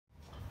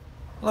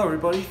Hello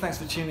everybody, thanks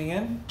for tuning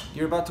in.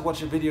 You're about to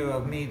watch a video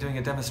of me doing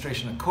a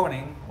demonstration at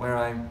Corning where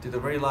I did a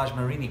very large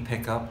Marini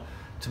pickup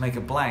to make a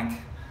blank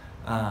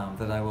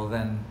that I will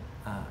then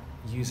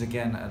use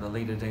again at a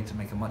later date to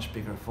make a much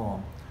bigger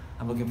form.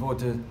 I'm looking forward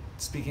to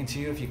speaking to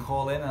you. If you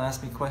call in and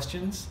ask me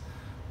questions,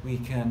 we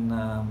can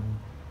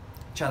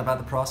chat about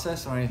the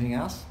process or anything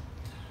else.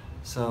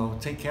 So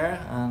take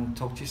care and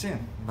talk to you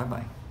soon.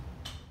 Bye-bye.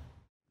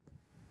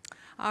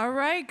 All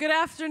right, good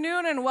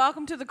afternoon and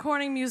welcome to the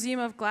Corning Museum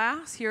of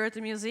Glass here at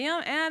the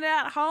museum and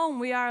at home.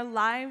 We are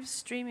live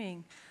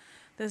streaming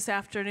this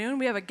afternoon.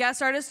 We have a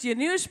guest artist,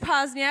 Janusz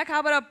Poźniak.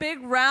 How about a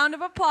big round of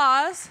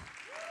applause?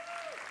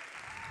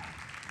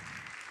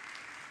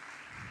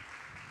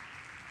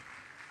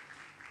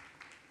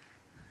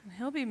 And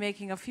he'll be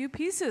making a few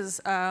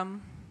pieces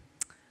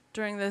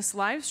during this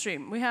live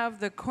stream. We have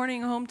the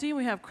Corning home team.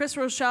 We have Chris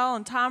Rochelle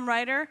and Tom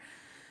Ryder.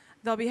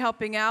 They'll be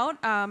helping out.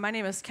 My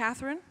name is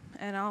Catherine,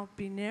 and I'll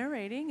be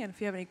narrating. And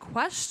if you have any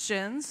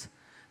questions,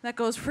 that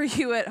goes for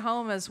you at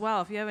home as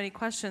well. If you have any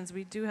questions,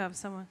 we do have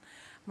someone,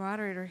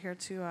 moderator here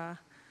to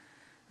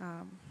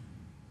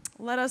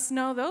let us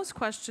know those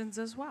questions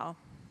as well.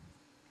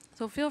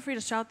 So feel free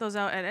to shout those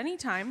out at any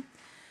time.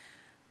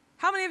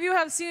 How many of you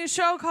have seen a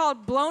show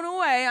called Blown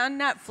Away on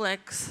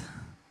Netflix?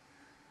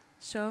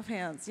 Show of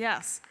hands.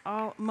 Yes,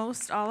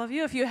 most all of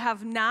you. If you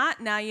have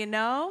not, now you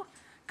know.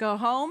 Go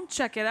home,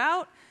 check it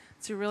out.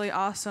 It's a really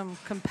awesome,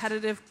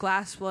 competitive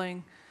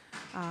glass-blowing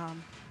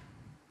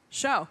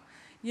show.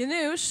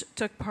 Janusz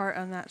took part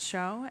on that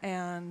show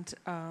and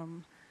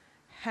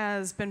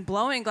has been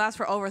blowing glass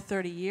for over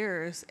 30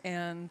 years.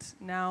 And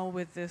now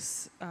with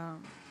this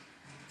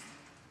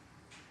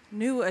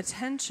new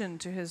attention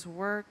to his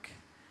work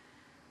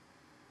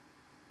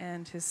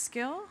and his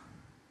skill,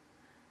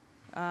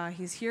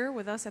 he's here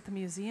with us at the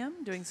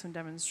museum doing some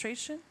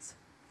demonstrations.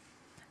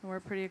 And we're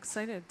pretty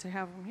excited to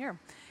have him here.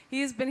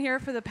 He's been here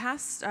for the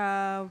past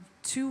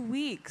 2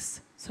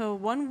 weeks. So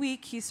 1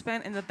 week he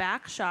spent in the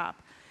back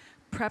shop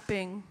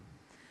prepping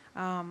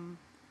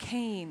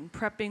cane,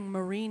 prepping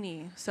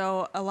Marini.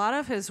 So a lot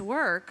of his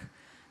work,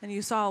 and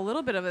you saw a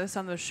little bit of this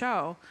on the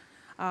show,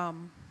 a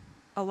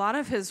lot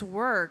of his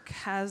work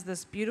has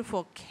this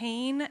beautiful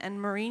cane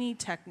and Marini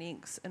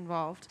techniques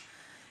involved.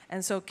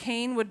 And so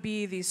cane would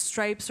be these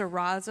stripes or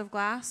rods of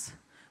glass,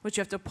 which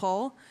you have to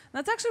pull. And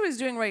that's actually what he's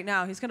doing right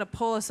now. He's going to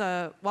pull us,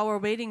 while we're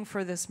waiting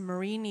for this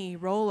Marini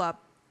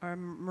roll-up, or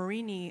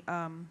Marini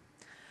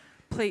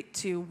plate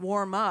to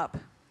warm up,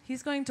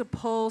 he's going to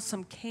pull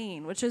some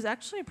cane, which is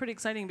actually pretty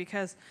exciting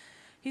because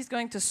he's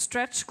going to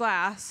stretch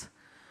glass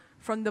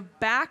from the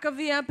back of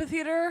the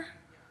amphitheater,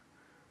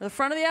 the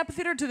front of the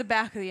amphitheater, to the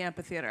back of the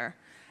amphitheater.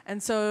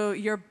 And so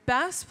your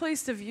best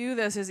place to view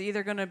this is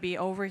either going to be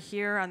over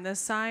here on this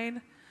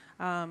side.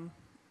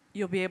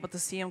 You'll be able to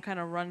see him kind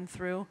of run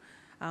through.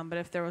 But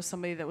if there was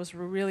somebody that was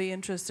really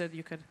interested,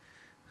 you could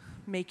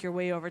make your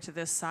way over to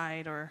this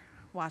side or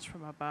watch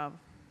from above.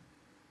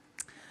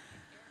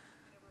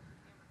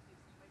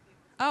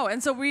 Oh,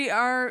 and so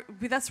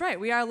that's right,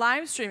 we are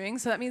live streaming,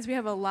 so that means we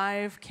have a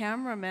live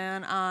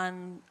cameraman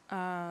on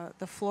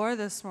the floor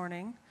this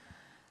morning,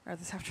 or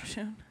this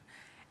afternoon.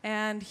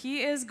 And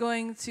he is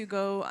going to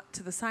go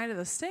to the side of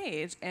the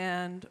stage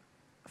and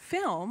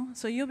film,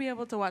 so you'll be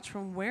able to watch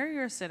from where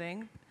you're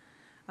sitting,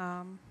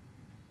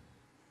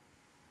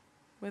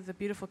 with a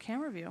beautiful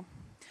camera view.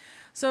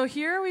 So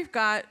here we've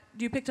got,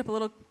 you picked up a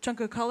little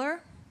chunk of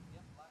color?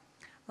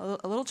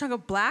 Yep, a little chunk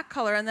of black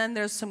color, and then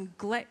there's some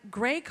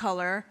gray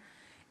color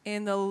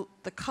in the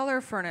color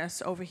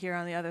furnace over here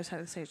on the other side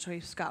of the stage. So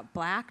he's got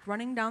black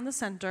running down the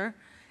center,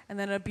 and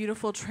then a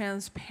beautiful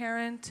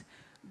transparent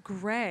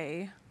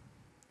gray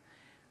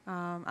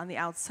on the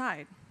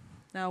outside.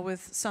 Now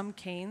with some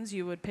canes,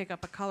 you would pick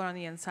up a color on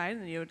the inside,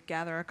 and you would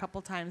gather a couple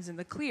times in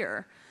the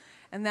clear.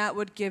 And that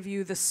would give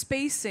you the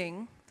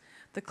spacing,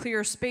 the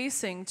clear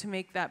spacing to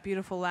make that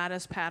beautiful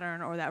lattice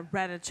pattern or that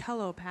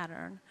reticello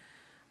pattern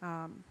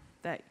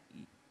that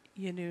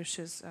Janusz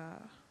is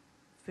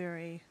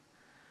very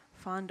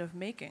fond of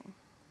making.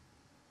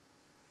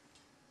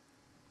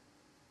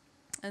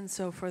 And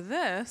so for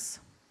this,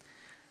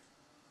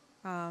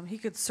 he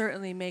could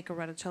certainly make a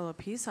reticello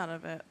piece out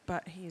of it,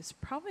 but he's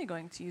probably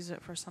going to use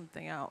it for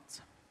something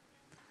else.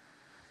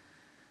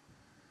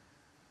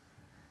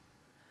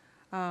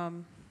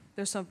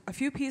 There's a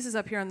few pieces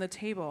up here on the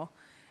table.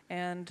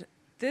 And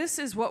this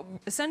is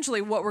essentially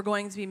what we're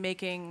going to be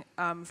making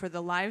for the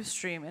live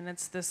stream, and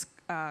it's this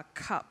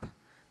cup,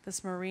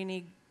 this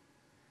Marini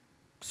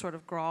sort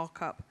of Grawl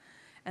cup.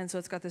 And so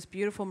it's got this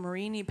beautiful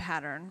Marini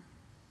pattern.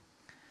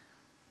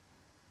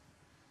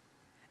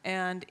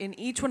 And in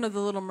each one of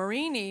the little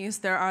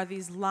Marinis, there are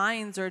these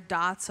lines or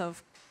dots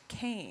of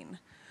cane.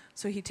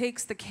 So he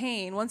takes the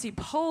cane, once he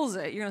pulls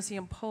it, you're going to see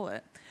him pull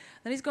it.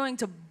 Then he's going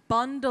to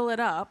bundle it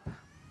up,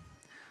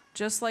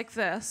 just like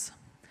this.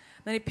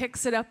 Then he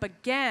picks it up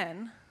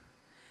again.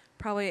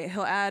 Probably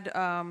he'll add,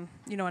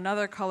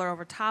 another color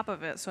over top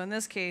of it. So in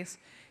this case,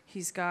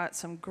 he's got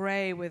some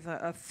gray with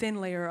a thin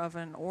layer of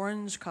an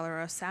orange color,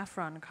 a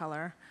saffron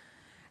color,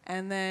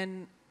 and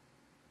then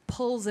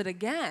pulls it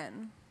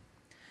again.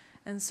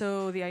 And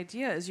so the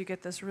idea is you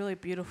get this really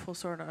beautiful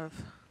sort of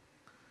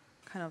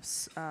kind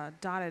of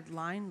dotted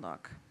line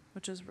look,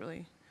 which is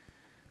really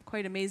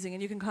quite amazing.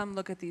 And you can come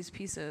look at these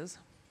pieces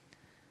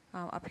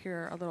up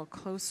here a little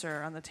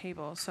closer on the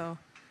table. So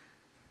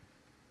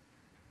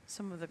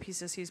some of the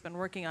pieces he's been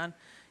working on.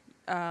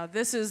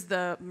 This is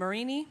the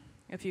Marini.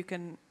 If you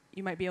can,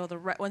 you might be able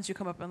to, once you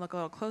come up and look a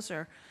little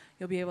closer,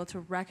 you'll be able to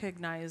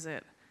recognize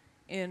it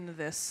in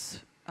this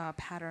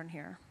pattern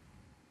here,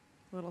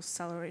 little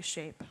celery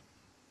shape.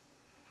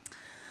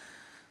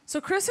 So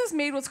Chris has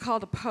made what's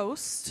called a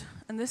post,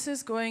 and this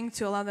is going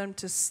to allow them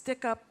to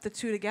stick up the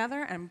two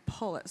together and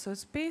pull it. So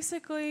it's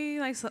basically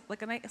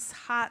like a nice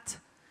hot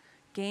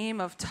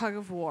game of tug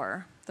of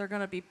war. They're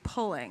going to be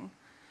pulling.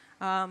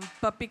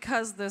 But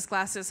because this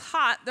glass is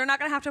hot, they're not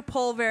going to have to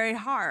pull very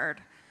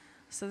hard.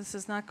 So this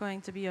is not going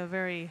to be a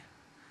very,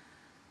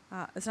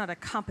 it's not a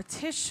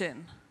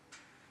competition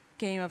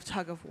game of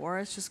tug of war.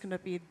 It's just going to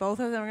be, both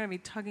of them are going to be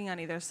tugging on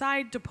either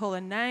side to pull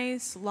a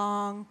nice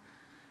long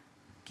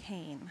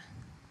cane.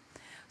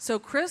 So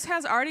Chris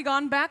has already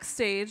gone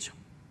backstage.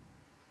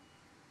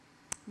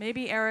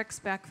 Maybe Eric's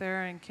back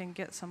there and can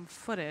get some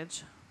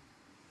footage.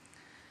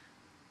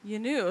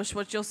 Janusz,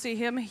 what you'll see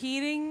him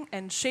heating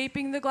and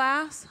shaping the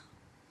glass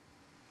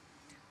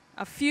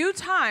a few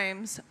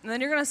times, and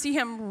then you're going to see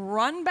him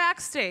run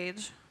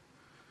backstage,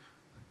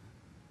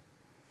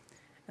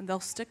 and they'll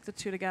stick the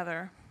two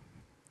together.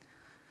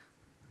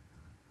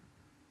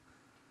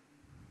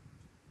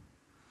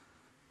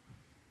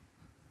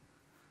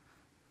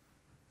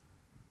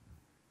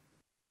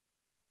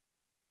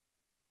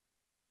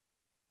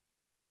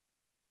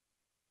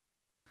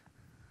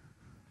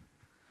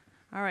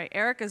 All right,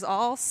 Eric is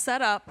all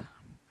set up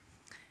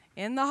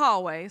in the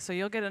hallway, so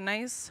you'll get a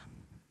nice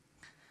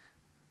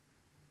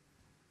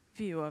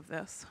view of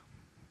this.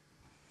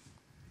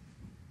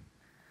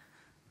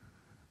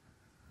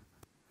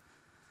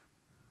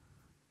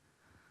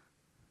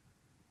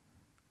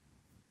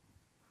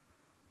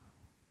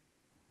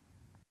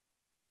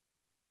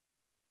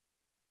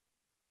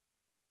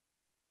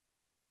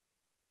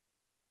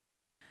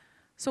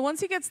 So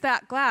once he gets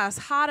that glass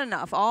hot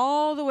enough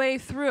all the way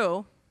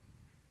through,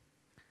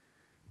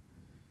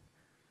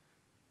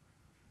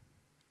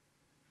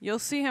 you'll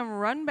see him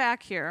run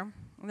back here,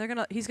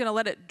 and he's gonna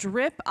let it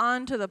drip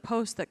onto the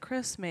post that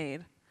Chris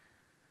made.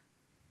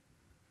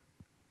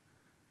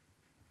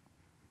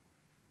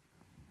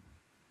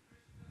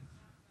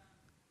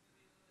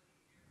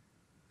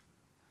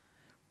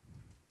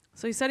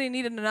 So he said he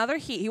needed another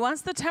heat. He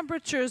wants the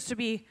temperatures to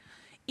be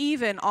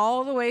even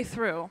all the way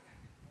through.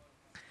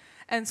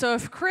 And so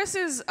if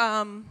Chris's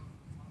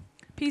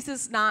piece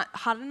is not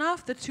hot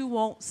enough, the two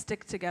won't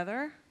stick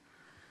together.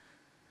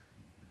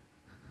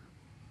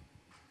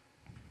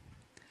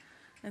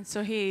 And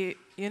so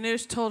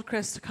Janusz told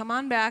Chris to come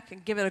on back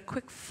and give it a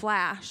quick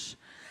flash.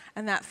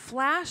 And that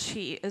flash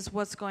heat is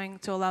what's going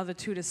to allow the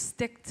two to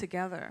stick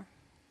together.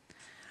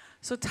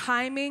 So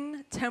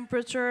timing,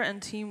 temperature,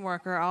 and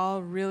teamwork are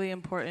all really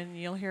important.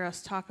 You'll hear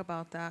us talk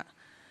about that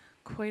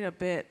quite a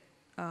bit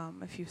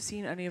if you've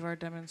seen any of our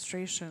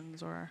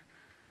demonstrations or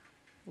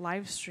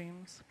live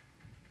streams.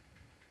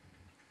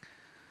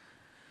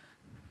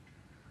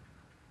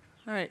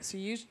 All right, so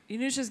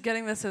Janusz is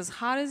getting this as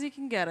hot as he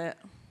can get it.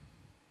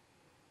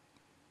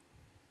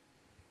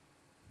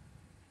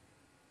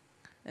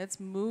 It's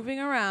moving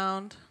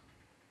around,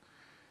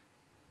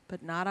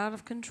 but not out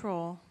of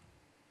control.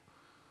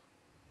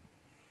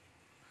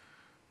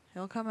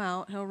 He'll come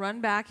out, he'll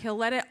run back, he'll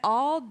let it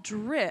all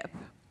drip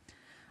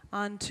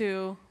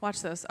onto,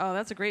 watch this. Oh,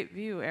 that's a great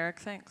view, Eric,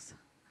 thanks.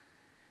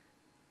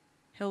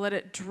 He'll let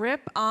it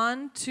drip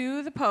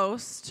onto the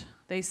post.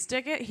 They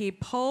stick it, he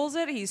pulls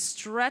it, he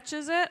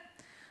stretches it.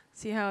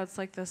 See how it's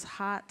like this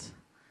hot,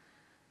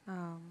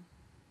 kind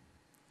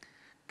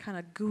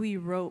of gooey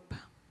rope.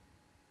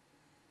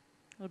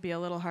 It'll be a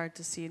little hard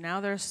to see. Now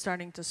they're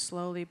starting to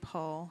slowly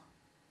pull.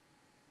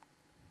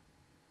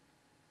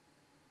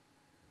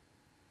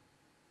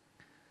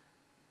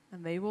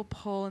 And they will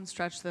pull and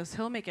stretch this.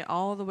 He'll make it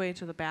all the way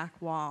to the back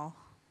wall.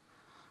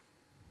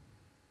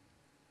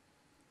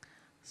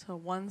 So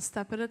one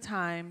step at a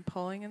time,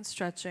 pulling and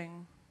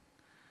stretching.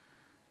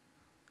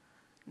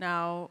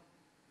 Now,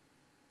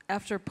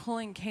 after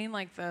pulling cane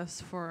like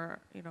this for,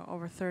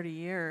 over 30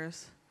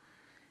 years,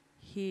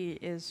 he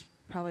is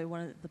probably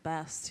one of the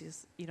best.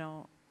 He's,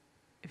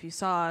 if you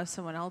saw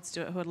someone else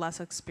do it who had less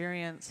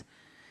experience,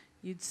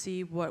 you'd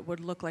see what would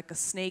look like a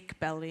snake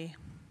belly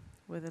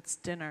with its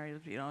dinner,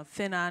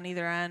 thin on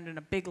either end and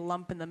a big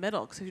lump in the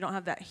middle, because you don't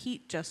have that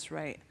heat just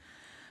right.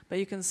 But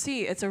you can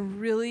see it's a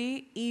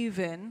really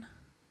even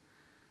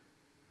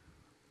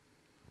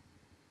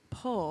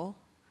pull,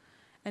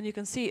 and you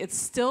can see it's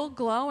still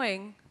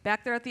glowing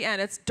back there at the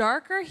end. It's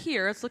darker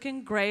here, it's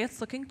looking gray,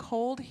 it's looking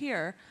cold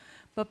here,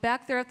 but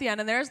back there at the end,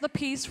 and there's the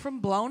piece from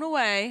Blown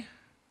Away.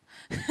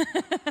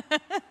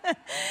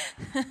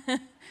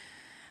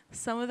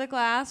 Some of the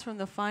glass from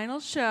the final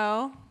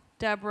show,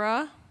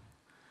 Deborah.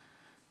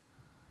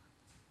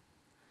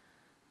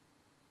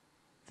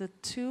 the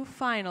two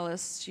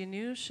finalists,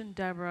 Janusz and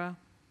Deborah.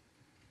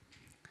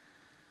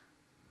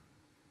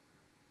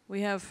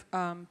 We have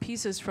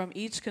pieces from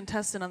each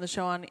contestant on the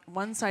show on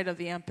one side of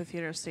the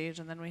amphitheater stage,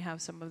 and then we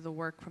have some of the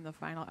work from the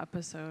final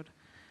episode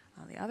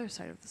on the other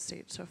side of the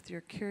stage. So if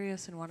you're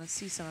curious and want to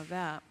see some of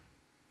that,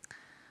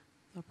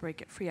 they'll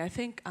break it free. I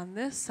think on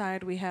this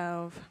side we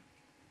have,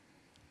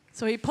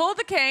 so he pulled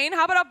the cane.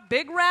 How about a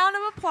big round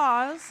of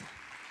applause?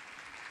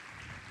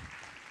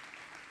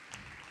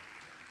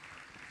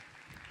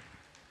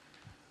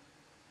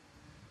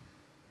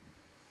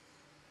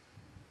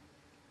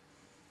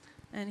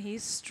 And he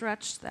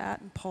stretched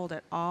that and pulled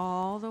it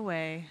all the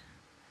way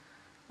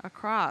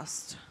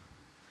across.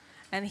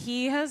 And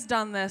he has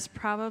done this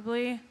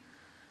probably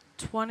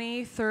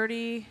 20,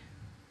 30,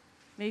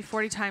 maybe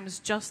 40 times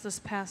just this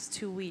past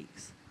 2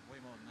 weeks. Way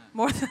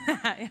More than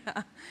that, yeah. Way more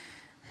than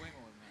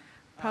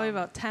that. Probably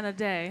about 10 a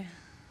day.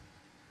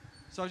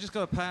 So I've just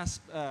got to pass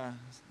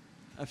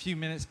a few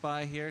minutes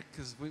by here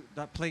because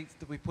that plate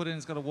that we put in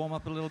has got to warm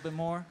up a little bit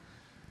more.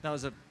 That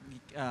was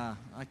I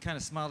kind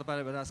of smiled about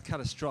it, but that's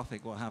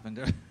catastrophic what happened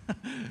there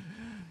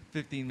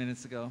 15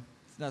 minutes ago.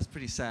 That's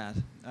pretty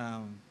sad.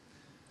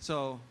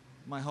 So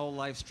my whole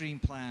live stream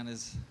plan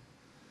is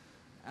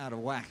out of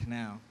whack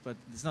now, but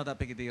it's not that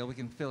big a deal. We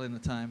can fill in the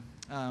time.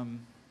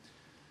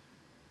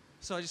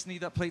 So I just need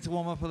that plate to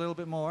warm up a little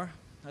bit more.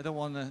 I don't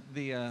want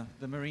the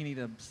Marini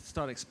to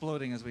start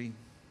exploding as we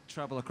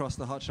travel across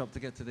the hot shop to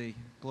get to the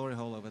glory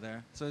hole over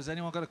there. So has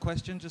anyone got a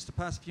question just to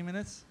pass a few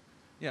minutes?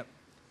 Yep.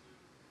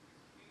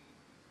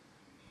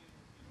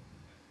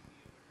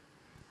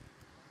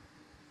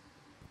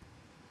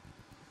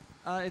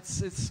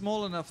 It's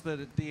small enough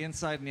that the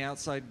inside and the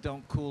outside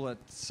don't cool at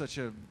such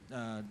a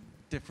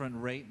different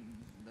rate,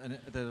 and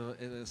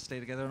it'll stay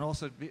together. And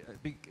also,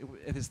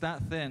 if it's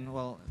that thin,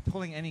 well,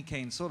 pulling any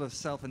cane sort of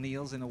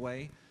self-anneals in a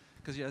way,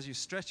 because as you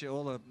stretch it,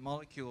 all the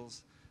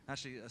molecules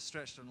actually are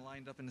stretched and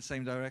lined up in the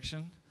same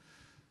direction.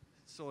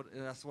 So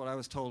that's what I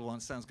was told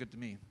once. Sounds good to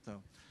me.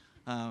 So,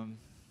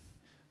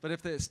 but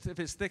if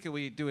it's thicker,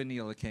 we do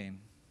anneal the cane,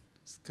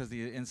 because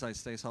the inside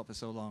stays hot for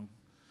so long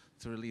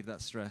to relieve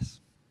that stress.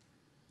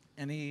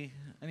 Any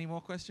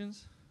more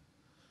questions?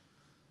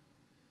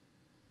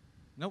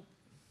 Nope.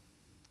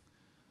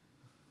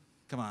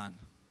 Come on.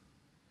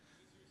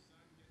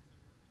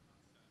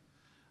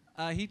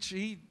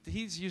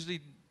 He's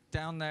usually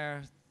down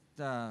there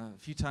a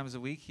few times a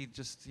week. He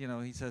just,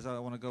 he says, "Oh, I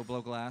want to go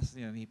blow glass."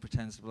 And he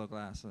pretends to blow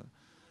glass.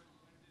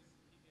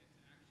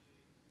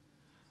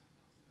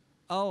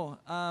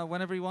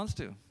 Whenever he wants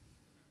to.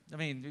 I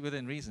mean,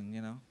 within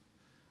reason,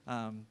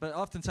 But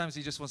oftentimes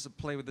he just wants to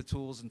play with the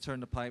tools and turn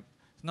the pipe.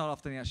 Not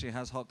often he actually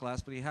has hot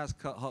glass, but he has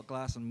cut hot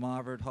glass and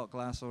marvered hot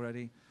glass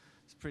already.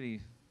 It's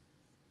pretty.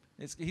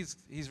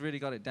 He's really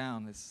got it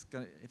down.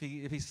 If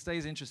he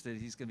stays interested,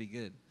 he's gonna be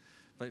good,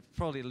 but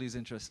probably lose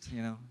interest.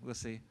 We'll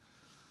see. I've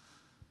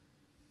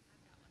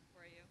got one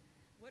for you.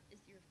 What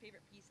is your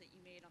favorite piece that you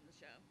made on the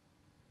show?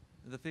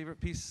 The favorite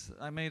piece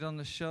I made on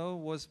the show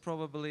was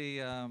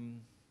probably I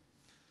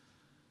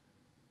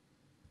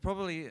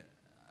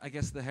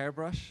guess the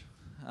hairbrush.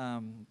 I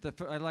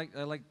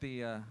like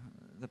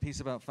the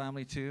piece about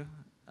family too,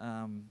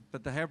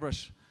 but the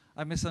hairbrush,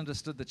 I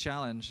misunderstood the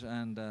challenge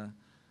and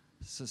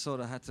so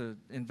sort of had to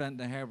invent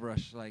the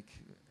hairbrush like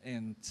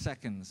in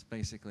seconds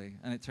basically,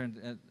 and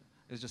it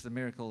was just a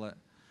miracle that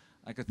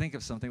I could think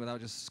of something without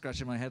just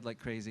scratching my head like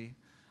crazy,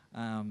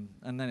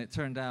 and then it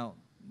turned out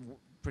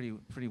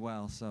pretty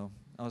well. So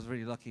I was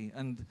really lucky,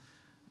 and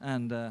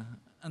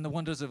the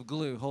wonders of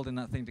glue holding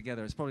that thing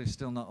together. It's probably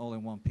still not all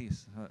in one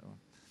piece.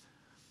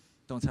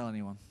 Don't tell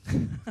anyone.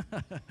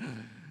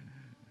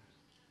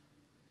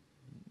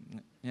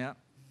 Yeah.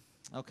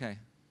 Okay.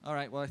 All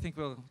right. Well, I think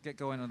we'll get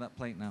going on that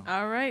plate now.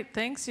 All right.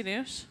 Thanks,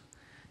 Janusz.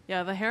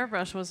 Yeah, the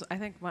hairbrush was, I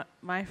think,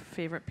 my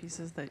favorite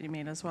pieces that you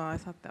made as well. I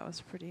thought that was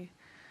pretty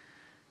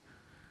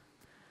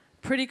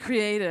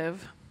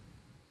creative.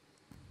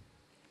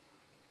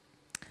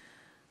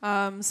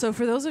 So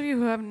for those of you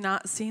who have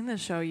not seen the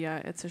show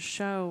yet, it's a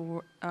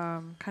show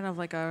kind of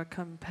like a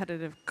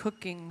competitive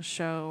cooking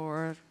show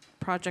or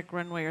Project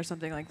Runway or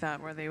something like that,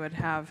 where they would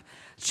have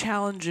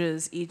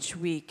challenges each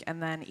week,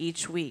 and then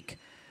each week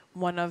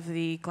one of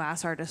the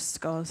glass artists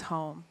goes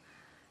home.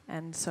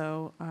 And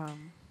so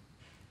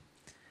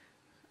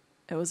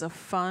it was a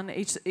fun,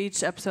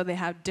 each episode they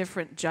had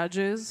different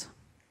judges,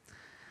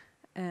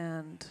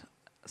 and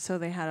so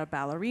they had a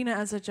ballerina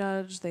as a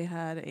judge, they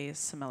had a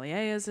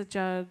sommelier as a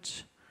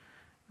judge,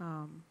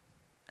 and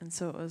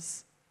so it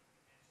was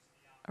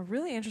a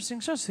really interesting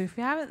show. So if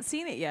you haven't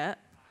seen it yet,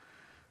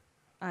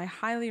 I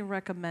highly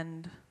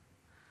recommend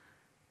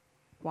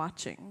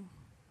watching.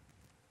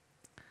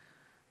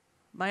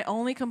 My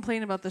only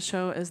complaint about the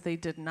show is they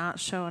did not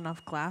show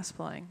enough glass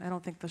blowing. I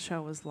don't think the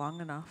show was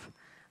long enough.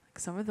 Like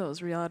some of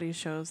those reality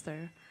shows,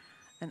 they're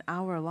an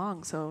hour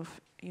long. So if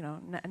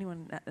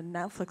anyone at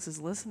Netflix is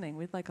listening,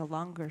 we'd like a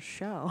longer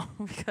show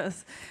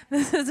because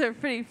this is a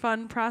pretty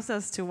fun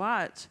process to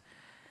watch.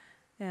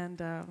 And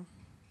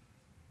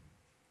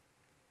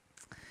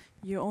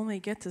you only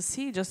get to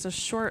see just a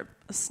short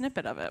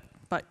snippet of it.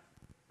 But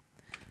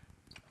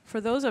for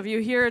those of you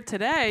here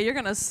today, you're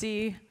going to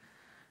see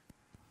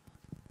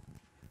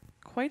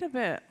quite a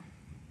bit,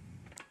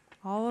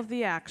 all of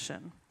the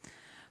action.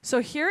 So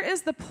here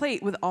is the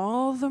plate with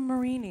all the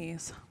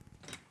marinis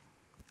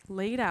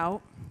laid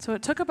out. So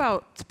it took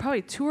about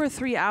probably 2 or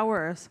 3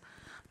 hours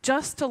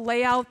just to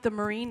lay out the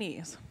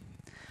marinis.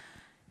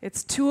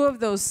 It's 2 of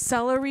those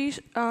celery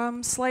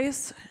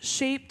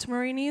slice-shaped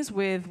marinis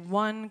with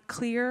one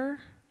clear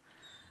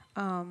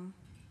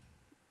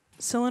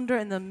cylinder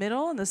in the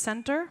middle, in the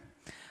center.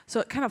 So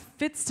it kind of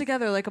fits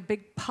together like a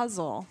big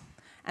puzzle.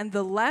 And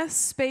the less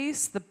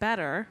space, the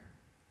better,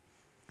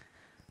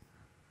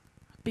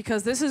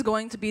 because this is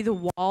going to be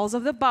the walls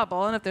of the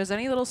bubble, and if there's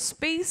any little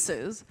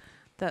spaces,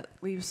 that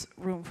leaves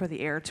room for the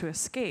air to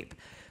escape.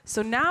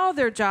 So now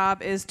their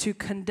job is to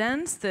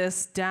condense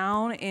this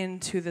down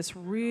into this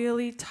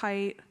really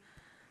tight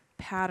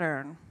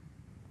pattern.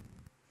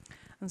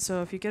 And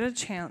so if you get a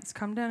chance,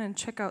 come down and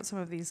check out some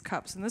of these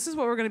cups. And this is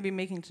what we're going to be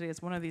making today.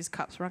 It's one of these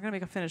cups. We're not going to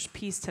make a finished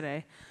piece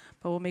today,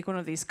 but we'll make one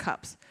of these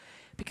cups.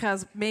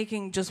 Because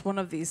making just one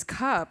of these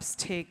cups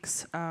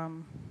takes a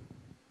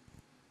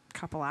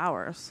couple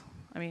hours.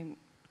 I mean,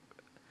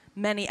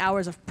 many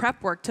hours of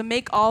prep work. To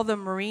make all the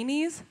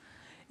marinis,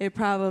 it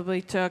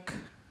probably took,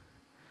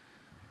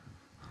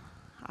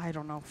 I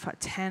don't know,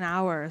 10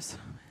 hours,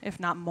 if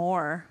not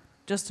more,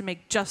 just to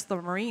make just the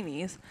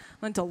marinis.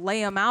 Then to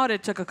lay them out,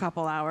 it took a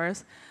couple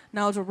hours.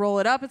 Now to roll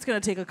it up, it's going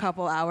to take a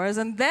couple hours.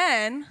 And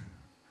then,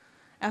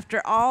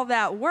 after all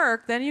that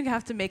work, then you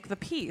have to make the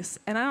piece.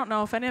 And I don't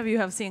know if any of you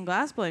have seen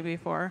glassblowing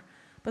before,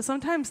 but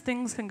sometimes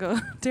things can go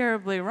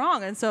terribly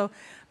wrong. And so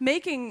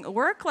making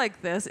work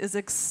like this is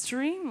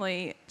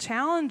extremely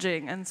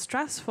challenging and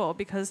stressful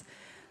because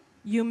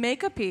you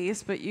make a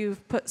piece, but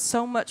you've put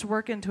so much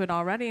work into it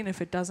already, and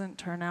if it doesn't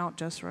turn out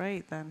just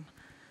right, then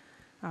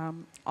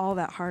all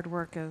that hard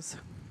work is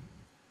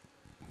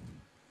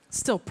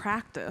still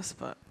practice,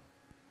 but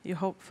you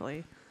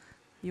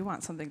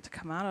want something to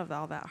come out of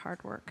all that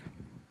hard work.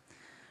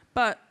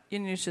 But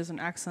Janusz is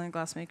an excellent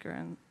glassmaker,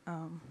 and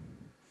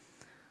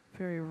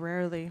very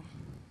rarely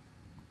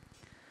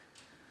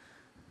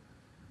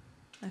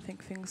I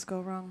think things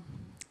go wrong.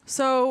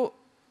 So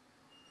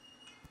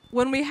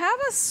when we have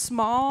a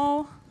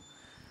small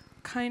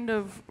kind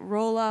of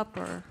roll up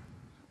or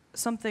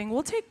something,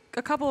 we'll take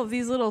a couple of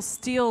these little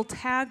steel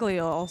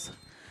taglios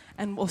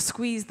and we'll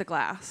squeeze the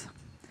glass.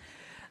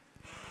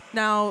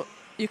 Now,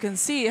 you can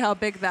see how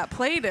big that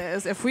plate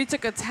is. If we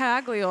took a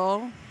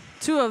taglio,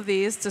 2 of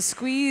these, to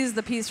squeeze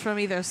the piece from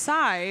either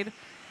side,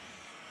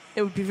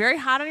 it would be very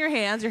hot on your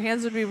hands. Your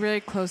hands would be really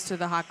close to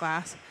the hot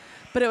glass,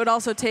 but it would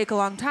also take a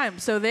long time.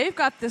 So they've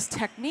got this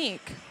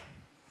technique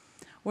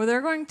where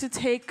they're going to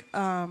take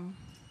some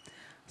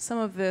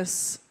of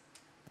this,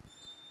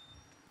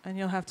 and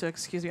you'll have to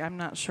excuse me, I'm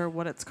not sure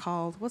what it's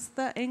called. What's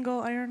the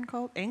angle iron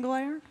called? Angle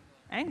iron?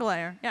 Angle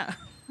iron, yeah.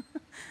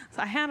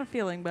 So I had a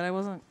feeling, but I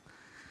wasn't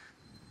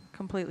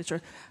completely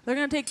sure. They're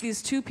going to take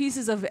these 2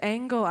 pieces of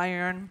angle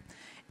iron,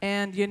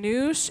 and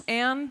Janusz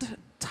and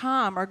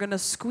Tom are going to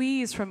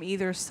squeeze from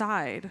either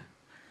side.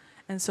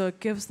 And so it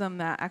gives them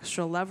that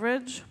extra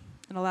leverage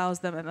and allows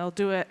them, and they'll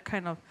do it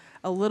kind of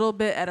a little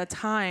bit at a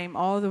time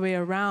all the way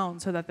around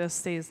so that this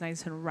stays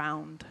nice and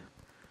round.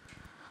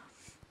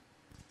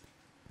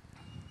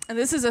 And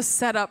this is a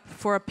setup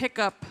for a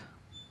pickup,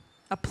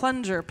 a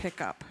plunger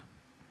pickup.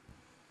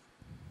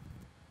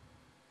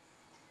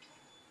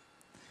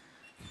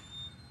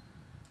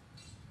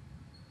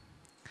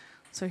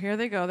 So here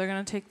they go. They're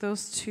going to take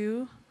those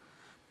 2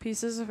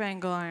 pieces of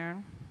angle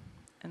iron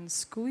and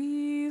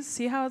squeeze.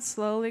 See how it's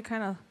slowly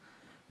kind of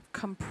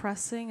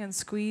compressing and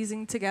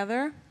squeezing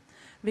together?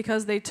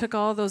 Because they took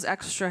all those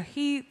extra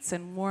heats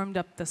and warmed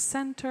up the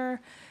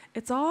center.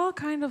 It's all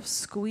kind of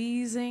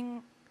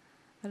squeezing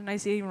at a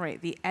nice even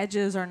rate. The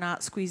edges are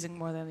not squeezing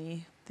more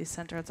than the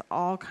center. It's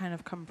all kind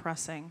of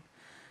compressing.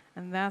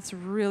 And that's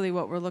really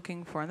what we're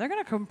looking for. And they're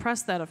going to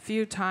compress that a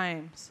few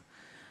times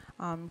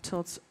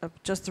till it's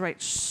just the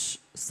right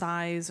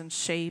size and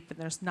shape, and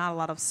there's not a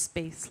lot of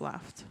space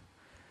left.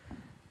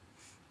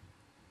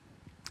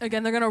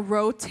 Again, they're going to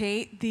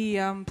rotate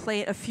the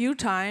plate a few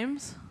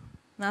times.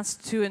 That's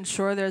to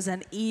ensure there's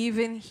an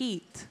even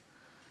heat.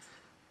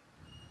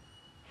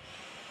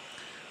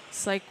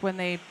 It's like when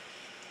they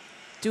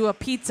do a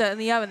pizza in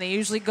the oven, they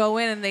usually go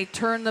in and they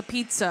turn the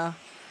pizza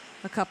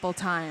a couple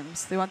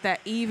times. They want that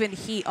even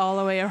heat all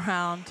the way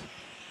around.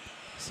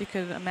 So you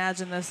could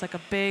imagine this like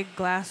a big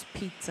glass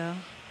pizza.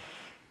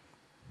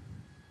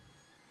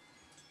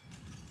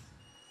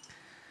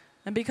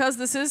 And because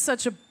this is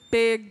such a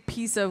big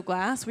piece of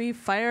glass, we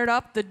fired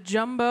up the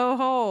jumbo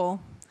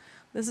hole.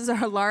 This is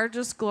our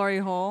largest glory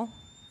hole.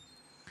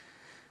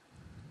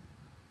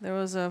 There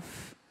was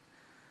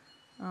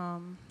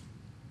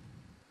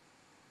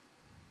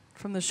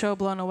from the show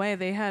Blown Away,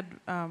 they had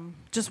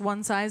just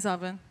one size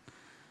oven.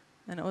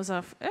 And it was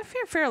a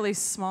fairly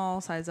small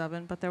size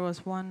oven, but there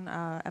was one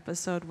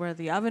episode where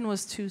the oven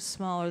was too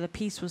small or the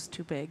piece was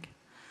too big.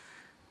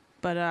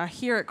 But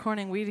here at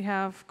Corning, we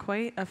have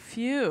quite a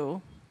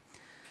few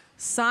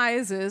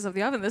sizes of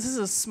the oven. This is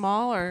a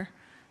smaller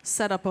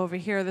setup over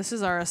here. This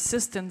is our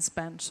assistance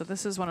bench. So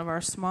this is one of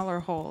our smaller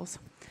holes.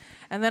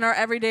 And then our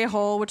everyday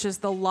hole, which is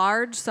the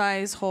large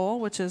size hole,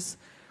 which is,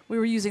 we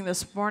were using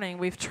this morning.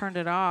 We've turned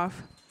it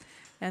off.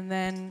 And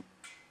then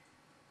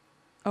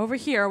over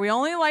here, we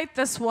only light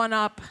this one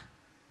up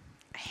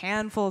a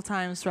handful of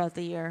times throughout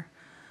the year.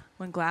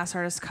 When glass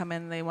artists come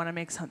in, they want to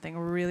make something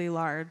really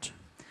large.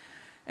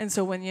 And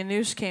so when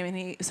Janusz came and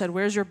he said,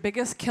 where's your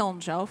biggest kiln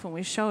shelf? And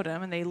we showed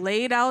him, and they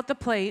laid out the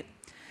plate.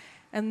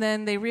 And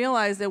then they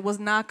realized it was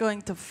not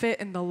going to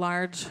fit in the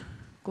large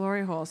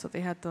glory hole, so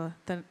they had to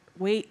then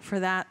wait for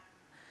that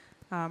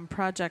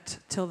project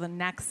till the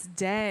next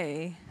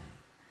day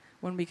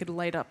when we could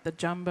light up the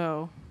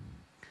jumbo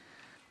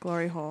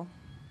glory hole.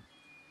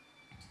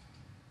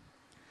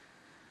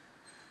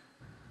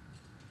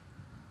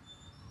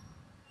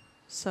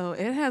 So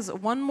it has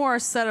one more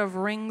set of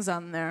rings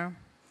on there,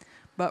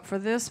 but for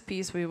this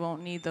piece we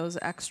won't need those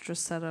extra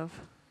set of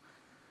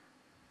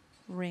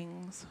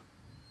rings.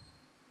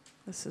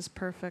 This is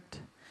perfect.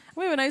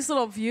 We have a nice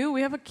little view.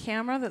 We have a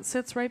camera that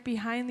sits right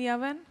behind the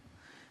oven.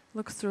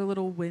 Looks through a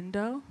little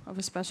window of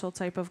a special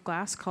type of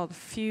glass called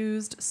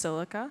fused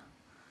silica,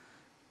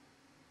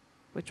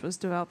 which was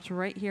developed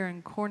right here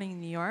in Corning,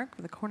 New York,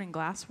 with the Corning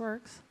Glass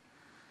Works,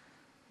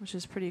 which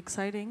is pretty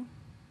exciting.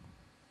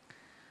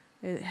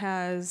 It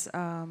has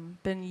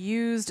been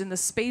used in the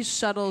Space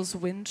Shuttle's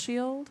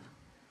windshield.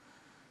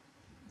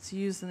 It's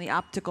used in the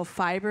optical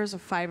fibers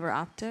of fiber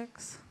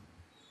optics.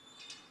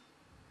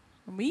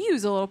 And we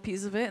use a little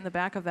piece of it in the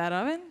back of that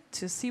oven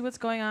to see what's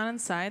going on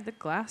inside the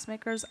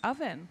glassmaker's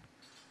oven,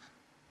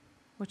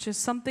 which is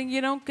something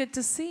you don't get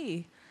to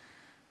see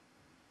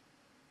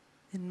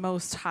in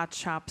most hot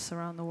shops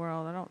around the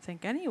world. I don't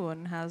think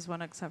anyone has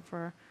one except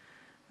for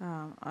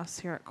us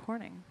here at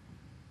Corning,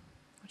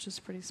 which is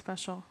pretty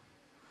special.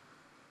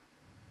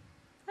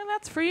 And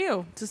that's for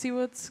you to see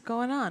what's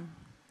going on.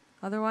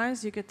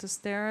 Otherwise, you get to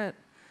stare at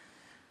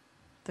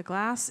the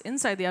glass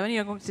inside the oven.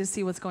 You're going to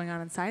see what's going on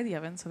inside the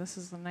oven. So this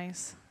is a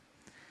nice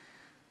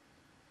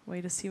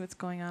way to see what's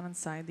going on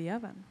inside the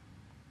oven.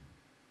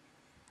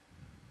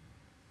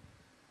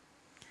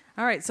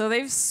 All right, so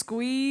they've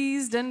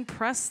squeezed and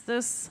pressed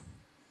this.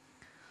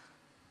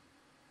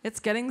 It's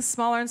getting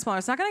smaller and smaller.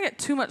 It's not going to get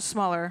too much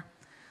smaller.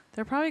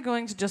 They're probably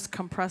going to just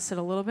compress it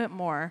a little bit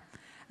more.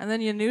 And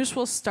then Janusz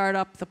will start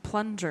up the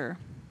plunger.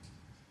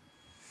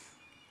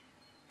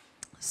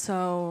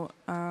 So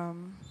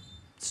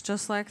it's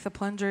just like the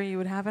plunger you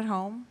would have at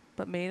home,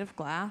 but made of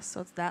glass, so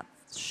it's that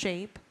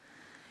shape.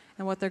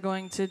 And what they're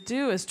going to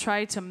do is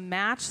try to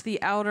match the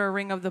outer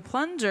ring of the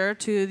plunger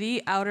to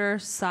the outer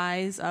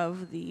size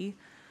of the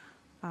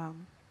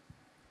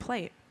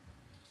plate.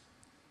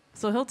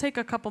 So he'll take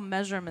a couple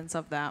measurements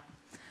of that,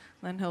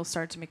 then he'll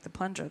start to make the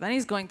plunger. Then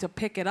he's going to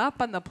pick it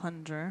up on the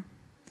plunger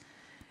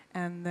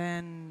and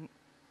then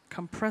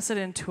compress it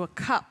into a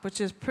cup, which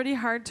is pretty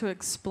hard to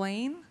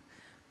explain.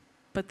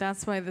 But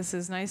that's why this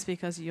is nice,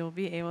 because you'll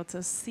be able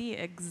to see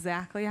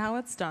exactly how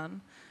it's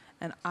done,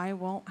 and I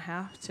won't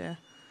have to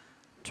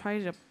try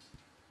to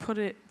put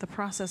the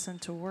process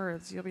into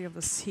words. You'll be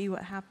able to see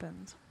what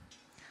happens.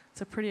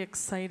 It's a pretty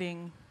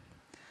exciting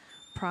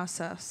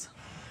process.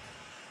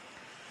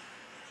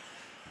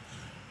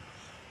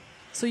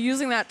 So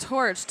using that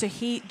torch to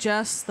heat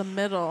just the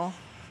middle,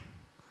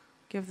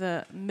 give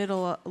the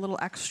middle a little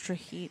extra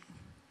heat.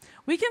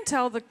 We can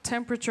tell the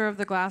temperature of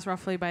the glass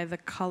roughly by the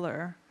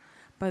color,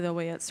 by the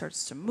way it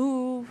starts to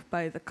move,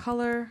 by the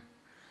color.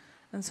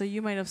 And so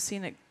you might have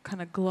seen it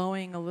kind of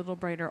glowing a little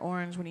brighter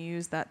orange when you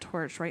use that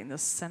torch right in the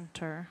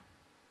center.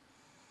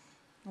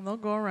 And they'll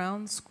go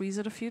around, squeeze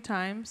it a few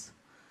times.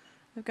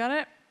 They've got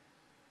it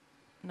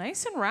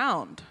nice and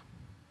round.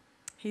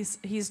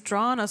 He's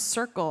drawn a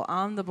circle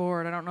on the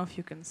board. I don't know if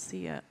you can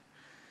see it.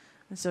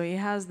 And so he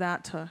has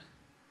that to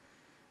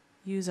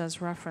use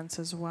as reference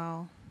as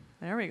well.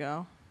 There we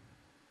go.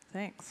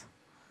 Thanks.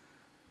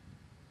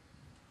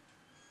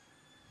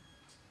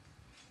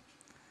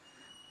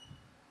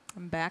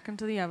 I'm back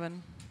into the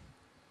oven.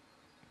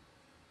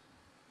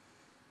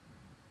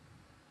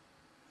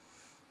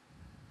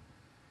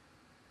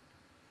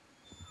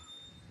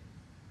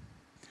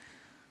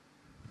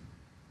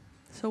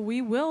 So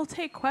we will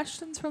take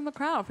questions from the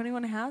crowd if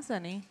anyone has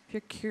any. If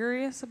you're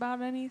curious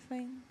about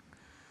anything.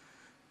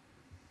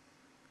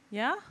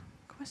 Yeah?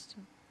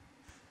 Question.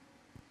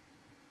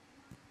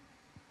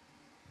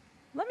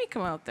 Let me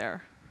come out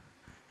there.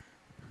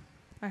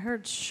 I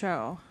heard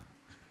show.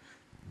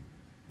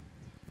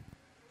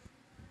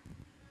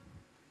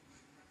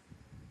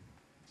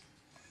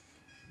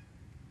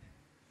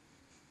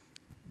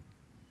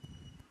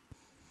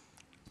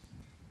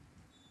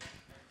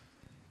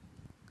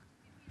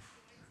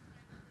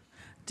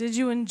 Did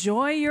you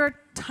enjoy your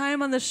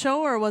time on the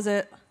show, or was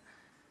it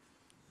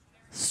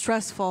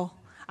stressful?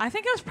 I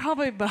think it was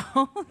probably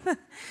both.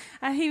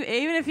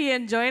 Even if he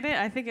enjoyed it,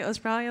 I think it was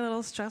probably a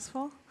little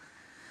stressful.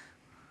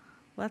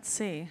 Let's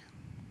see.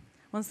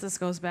 Once this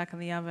goes back in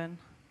the oven.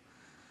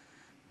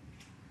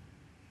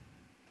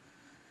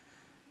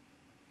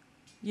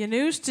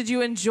 Janusz, did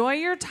you enjoy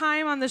your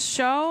time on the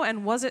show,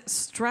 and was it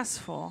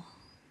stressful?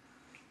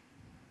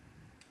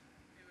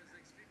 It was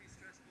extremely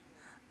stressful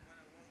when I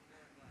wasn't blowing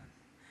glass.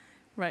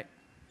 Right.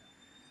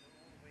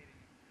 All waiting.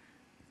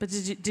 But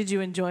did you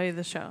enjoy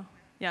the show?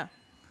 Yeah.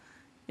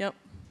 Yep.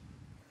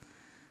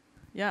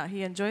 Yeah,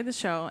 he enjoyed the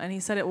show, and he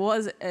said it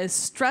was as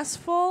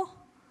stressful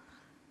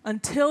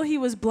until he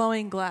was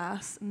blowing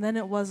glass, and then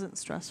it wasn't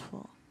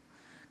stressful.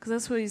 Because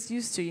that's what he's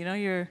used to, you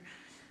know,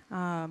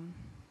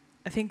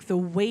 I think the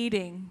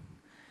waiting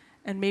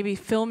and maybe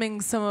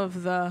filming some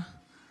of the,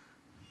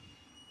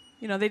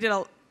 you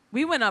know,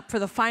 we went up for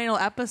the final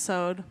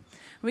episode.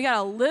 We got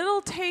a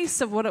little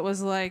taste of what it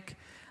was like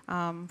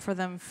for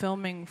them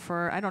filming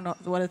for, I don't know,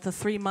 the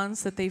 3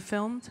 months that they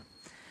filmed.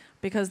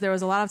 Because there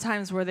was a lot of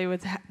times where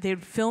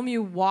they'd film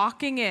you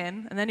walking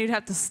in, and then you'd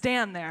have to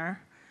stand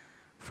there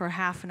for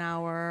half an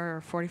hour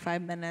or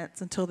 45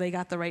 minutes until they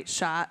got the right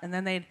shot, and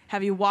then they'd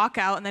have you walk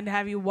out, and then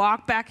have you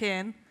walk back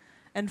in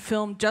and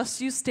film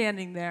just you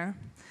standing there.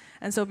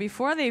 And so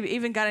before they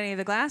even got any of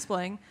the glass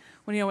blowing,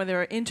 when they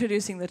were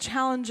introducing the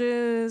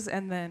challenges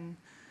and then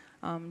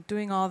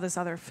doing all this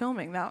other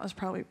filming, that was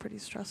probably pretty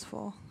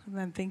stressful. And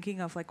then thinking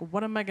of like,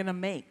 what am I gonna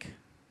make?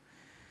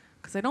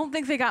 Because I don't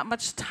think they got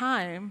much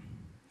time.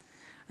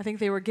 I think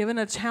they were given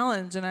a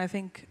challenge, and I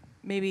think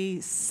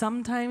maybe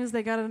sometimes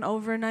they got an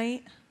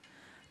overnight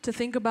to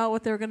think about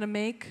what they were gonna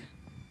make.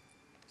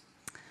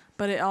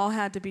 But it all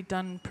had to be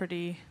done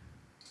pretty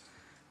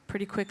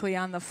quickly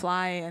on the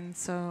fly, and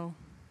so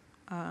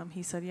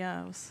he said,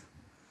 yeah, it was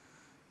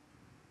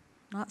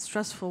not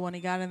stressful when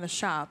he got in the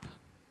shop.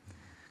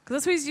 Because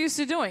that's what he's used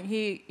to doing.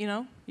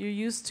 You're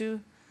used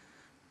to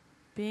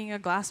being a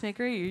glassmaker,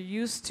 you're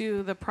used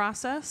to the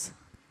process.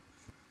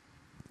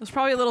 It was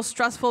probably a little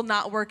stressful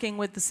not working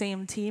with the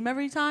same team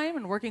every time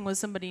and working with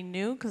somebody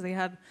new, because they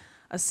had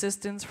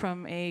assistants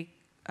from a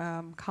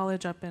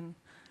college up in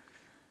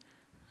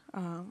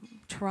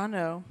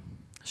Toronto,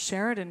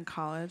 Sheridan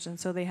College, and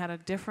so they had a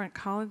different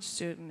college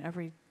student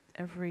every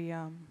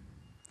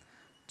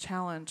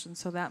challenge, and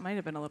so that might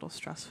have been a little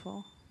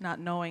stressful, not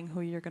knowing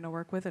who you're going to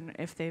work with and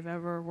if they've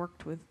ever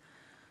worked with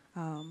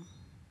the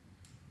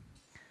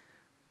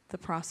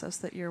process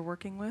that you're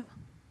working with.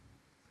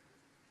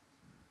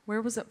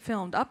 Where was it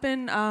filmed? Up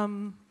in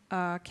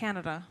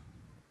Canada,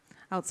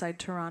 outside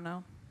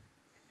Toronto.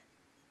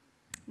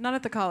 Not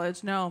at the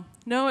college, no.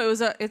 No,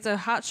 it's a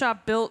hot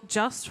shop built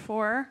just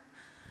for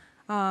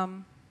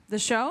the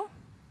show,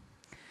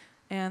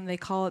 and they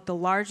call it the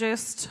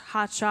largest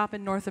hot shop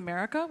in North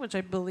America, which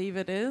I believe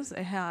it is.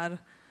 It had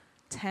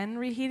 10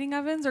 reheating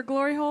ovens or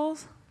glory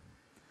holes,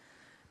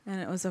 and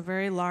it was a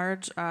very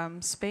large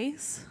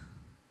space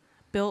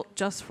built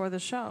just for the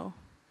show.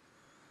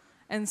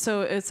 And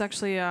so it's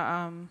actually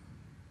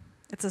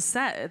it's a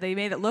set. They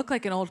made it look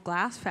like an old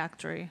glass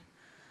factory,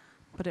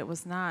 but it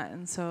was not.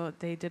 And so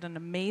they did an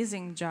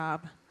amazing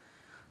job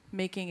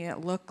making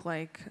it look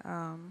like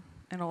an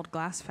old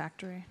glass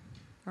factory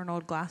or an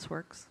old glass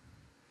works.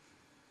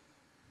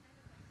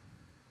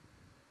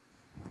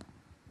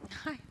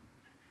 Hi.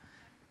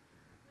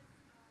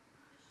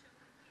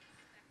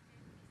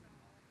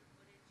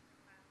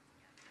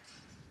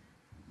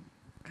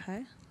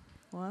 Okay,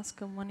 we'll ask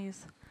him when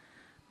he's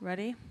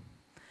ready.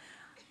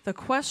 The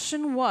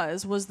question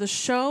was the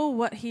show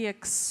what he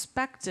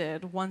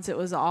expected once it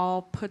was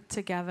all put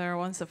together,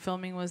 once the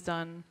filming was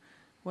done?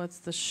 Was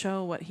the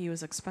show what he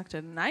was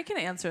expected? And I can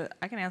answer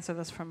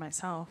this for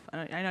myself.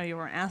 I know you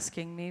weren't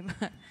asking me,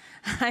 but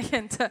I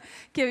can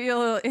give you a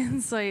little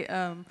insight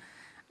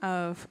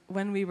of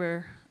when we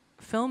were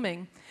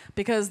filming,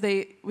 because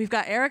we've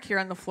got Eric here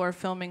on the floor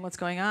filming what's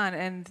going on,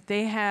 and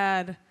they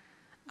had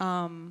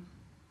I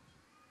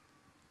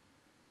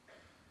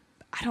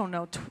don't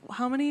know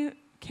how many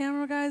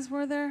camera guys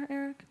were there,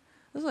 Eric?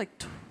 It was like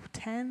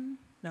 10?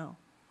 No.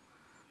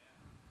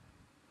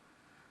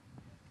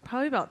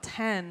 Probably about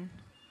 10.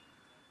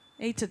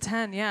 8 to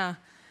 10, yeah.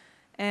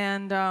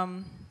 And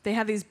they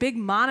had these big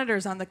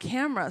monitors on the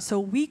camera, so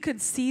we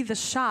could see the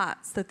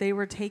shots that they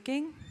were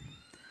taking.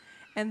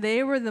 And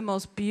they were the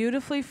most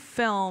beautifully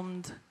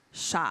filmed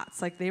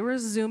shots. Like, they were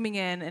zooming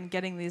in and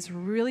getting these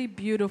really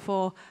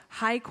beautiful,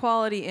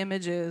 high-quality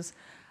images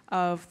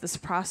of this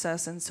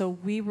process. And so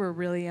we were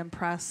really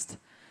impressed.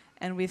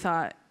 And we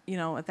thought,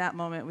 at that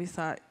moment, we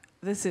thought,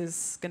 this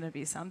is going to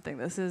be something.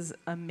 This is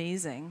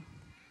amazing.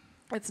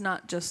 It's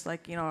not just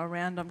like, a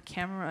random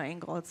camera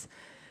angle.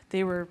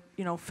 They were,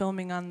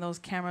 filming on those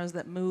cameras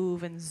that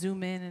move and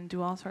zoom in and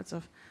do all sorts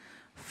of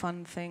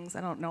fun things.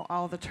 I don't know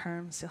all the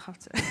terms. You'll have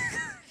to.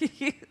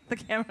 The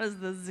cameras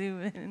that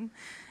zoom in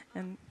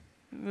and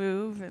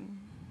move.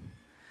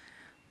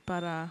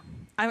 But I'm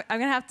going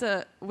to have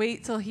to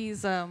wait till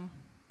he's,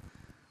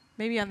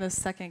 maybe on the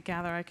second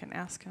gather I can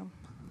ask him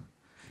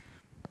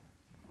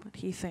what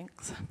he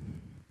thinks.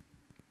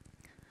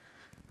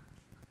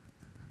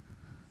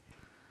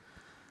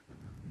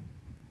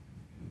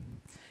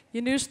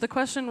 Janusz, the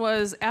question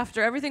was,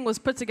 after everything was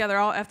put together,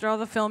 after all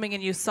the filming,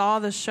 and you saw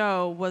the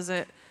show, was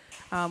it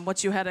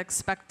what you had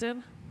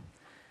expected?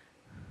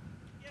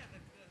 Yeah, the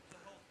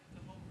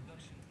whole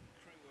production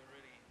crew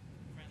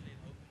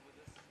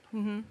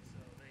Mm-hmm. So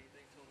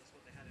they told us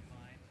what they had in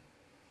mind.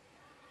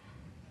 And,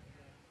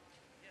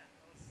 yeah,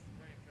 I was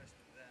very impressed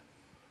with them.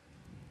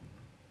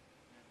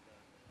 And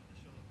the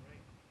show looked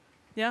great.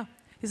 Yeah.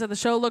 He said the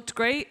show looked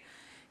great.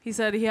 He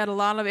said he had a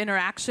lot of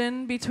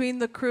interaction between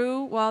the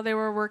crew while they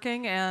were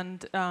working,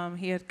 and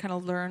he had kind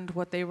of learned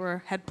what they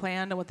had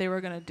planned and what they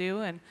were going to do.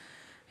 And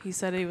he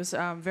said he was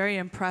very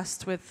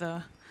impressed with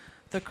the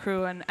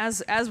crew, and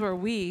as were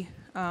we.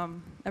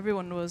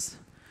 Everyone was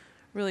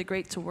really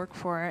great to work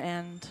for,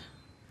 and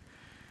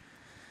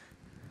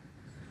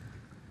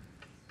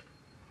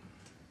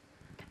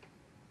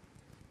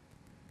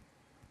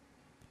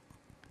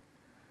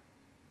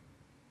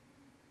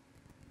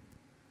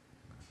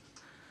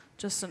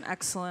just an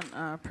excellent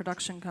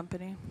production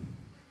company.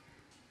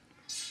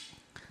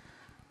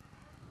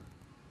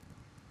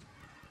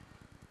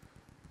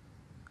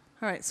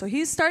 All right, so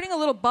he's starting a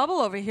little bubble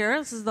over here.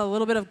 This is the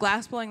little bit of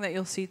glass blowing that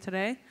you'll see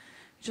today.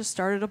 He just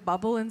started a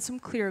bubble in some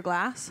clear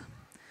glass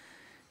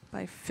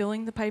by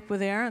filling the pipe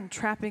with air and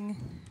trapping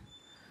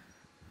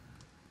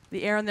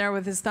the air in there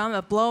with his thumb,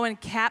 the blow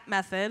and cap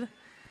method.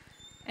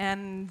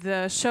 And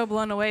the show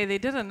Blown Away, they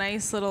did a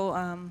nice little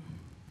kind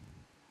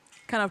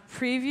of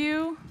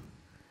preview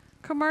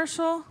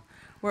commercial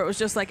where it was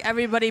just like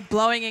everybody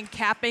blowing and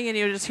capping, and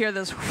you would just hear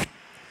this.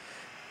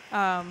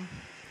 And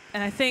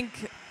I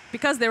think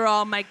because they were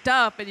all mic'd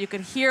up and you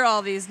could hear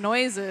all these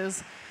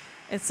noises,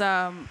 it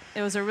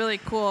was a really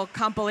cool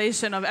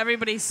compilation of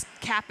everybody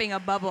capping a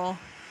bubble.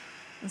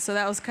 And so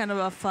that was kind of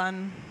a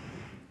fun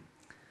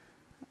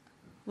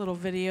little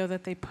video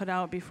that they put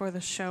out before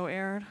the show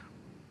aired.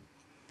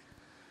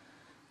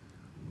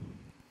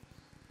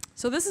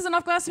 So this is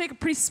enough glass to make a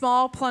pretty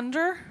small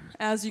plunger.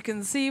 As you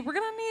can see, we're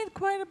going to need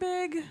quite a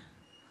big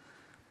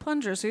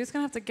plunger, so he's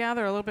going to have to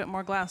gather a little bit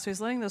more glass. So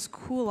he's letting this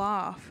cool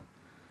off.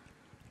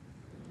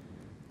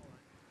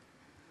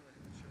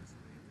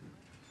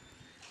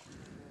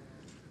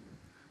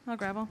 I'll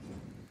grab him.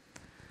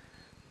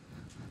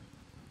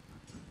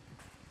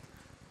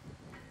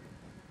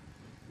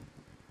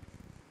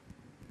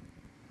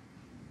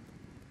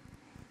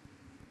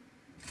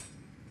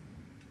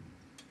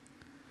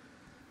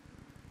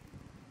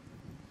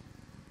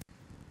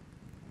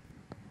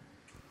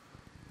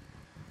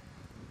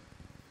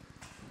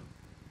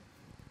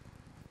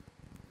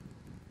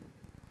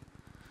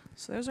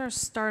 So there's our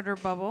starter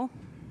bubble.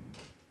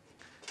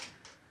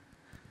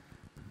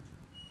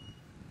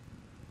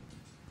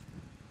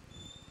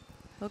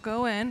 He'll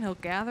go in, he'll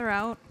gather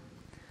out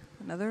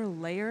another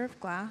layer of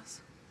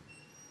glass.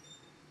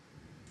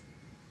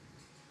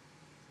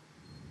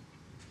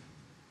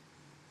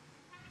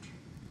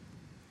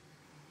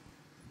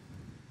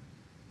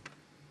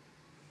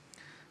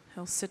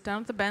 He'll sit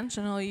down at the bench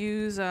and he'll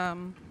use a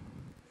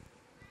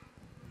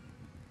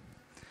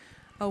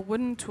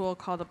wooden tool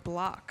called a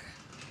block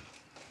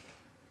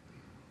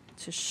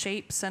to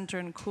shape, center,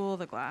 and cool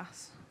the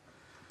glass.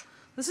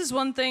 This is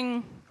one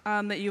thing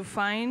that you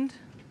find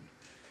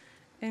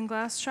in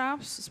glass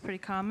shops. It's pretty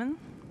common,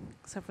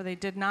 except for they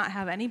did not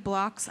have any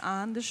blocks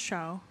on the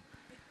show.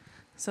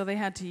 So they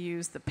had to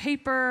use the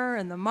paper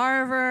and the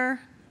marver.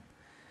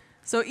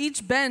 So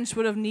each bench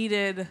would have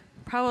needed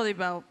probably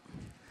about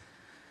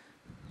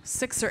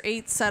 6 or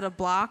 8 set of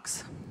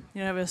blocks.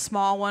 You have a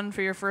small one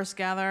for your first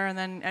gather, and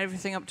then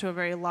everything up to a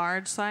very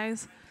large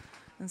size.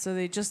 And so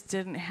they just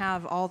didn't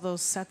have all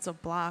those sets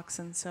of blocks,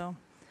 and so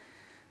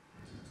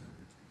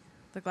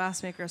the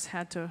glassmakers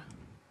had to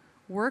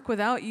work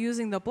without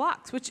using the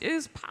blocks, which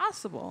is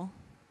possible.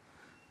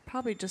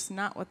 Probably just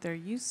not what they're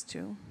used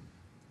to.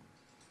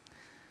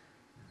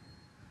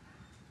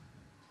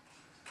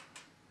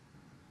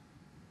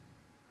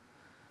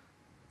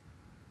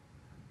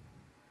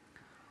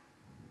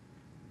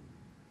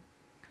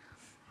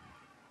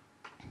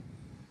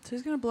 So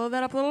he's going to blow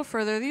that up a little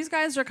further. These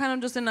guys are kind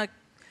of just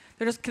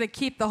they're just going to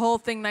keep the whole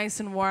thing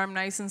nice and warm,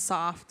 nice and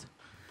soft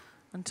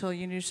until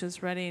Janusz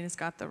is ready and he's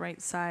got the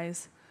right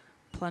size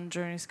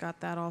plunger and he's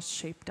got that all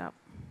shaped up.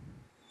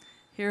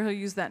 Here he'll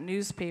use that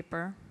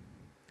newspaper.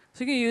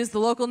 So you can use the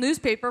local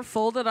newspaper,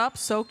 fold it up,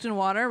 soaked in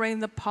water, right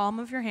in the palm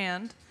of your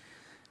hand.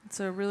 It's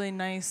a really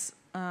nice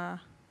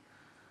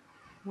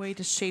way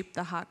to shape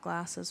the hot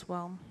glass as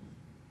well.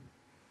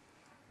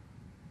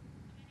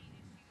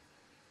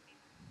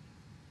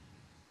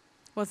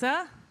 What's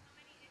that?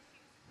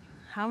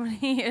 How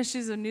many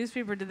issues of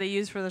newspaper did they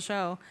use for the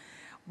show?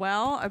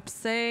 Well, I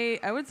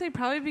would say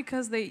probably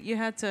because you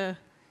kind of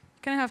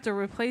have to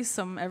replace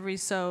them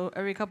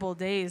every couple of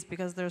days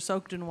because they're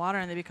soaked in water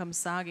and they become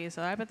soggy.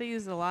 So I bet they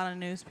used a lot of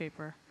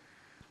newspaper.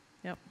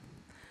 Yep.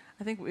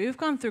 I think we've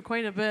gone through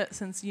quite a bit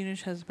since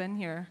Janusz has been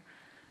here.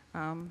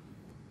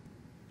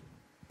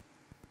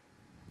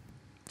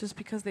 Just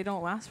because they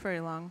don't last very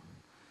long.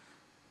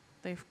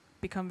 They've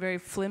become very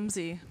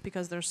flimsy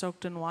because they're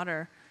soaked in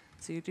water.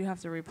 So you do have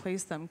to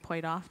replace them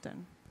quite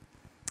often.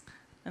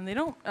 And they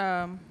don't,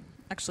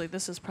 actually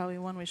this is probably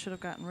one we should have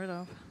gotten rid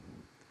of.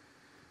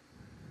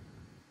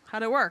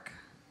 How'd it work?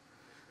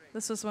 Great.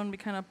 This was when we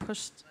kind of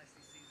pushed.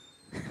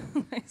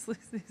 Nicely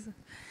seasoned.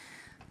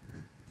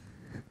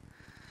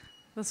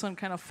 This one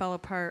kind of fell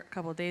apart a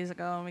couple of days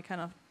ago, and we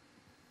kind of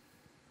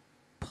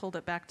pulled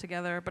it back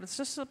together. But it's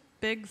just a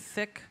big,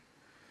 thick.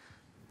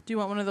 Do you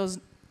want one of those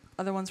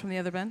other ones from the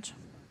other bench?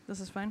 This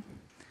is fine.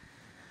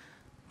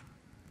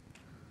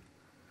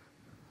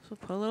 So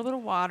put a little bit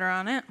of water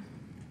on it.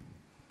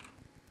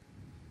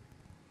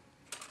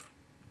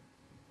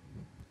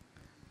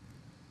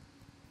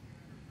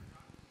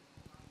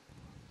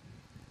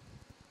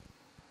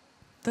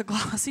 The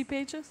glossy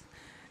pages?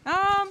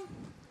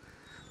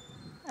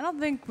 I don't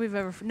think we've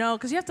ever, no,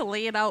 because you have to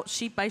lay it out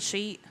sheet by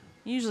sheet.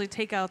 You usually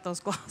take out those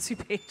glossy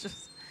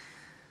pages.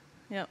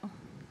 Yep.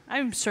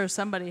 I'm sure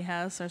somebody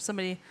has, or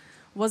somebody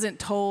wasn't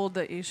told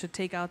that you should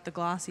take out the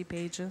glossy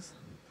pages.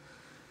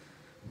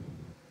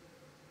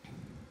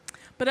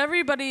 But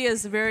everybody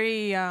is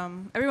very,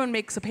 everyone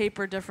makes a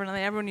paper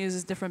differently. Everyone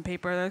uses different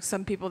paper. There's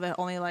some people that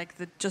only like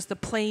just the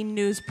plain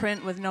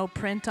newsprint with no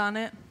print on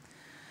it.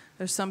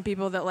 There's some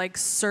people that like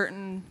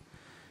certain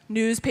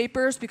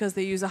newspapers because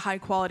they use a high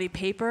quality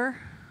paper.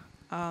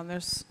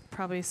 There's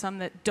probably some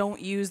that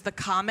don't use the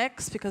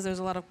comics because there's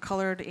a lot of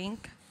colored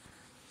ink.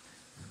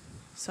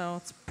 So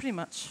it's pretty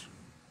much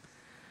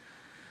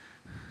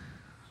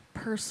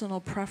personal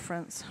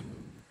preference.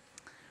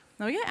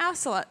 Now we get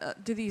asked a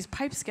lot, do these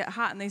pipes get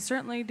hot? And they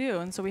certainly do.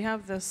 And so we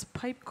have this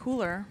pipe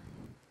cooler,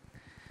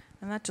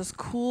 and that just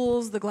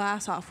cools the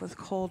glass off with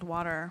cold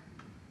water.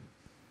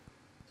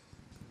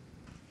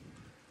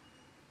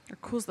 Or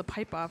cools the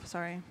pipe off,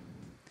 sorry,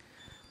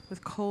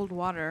 with cold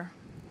water.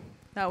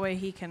 That way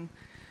he can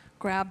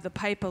grab the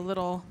pipe a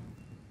little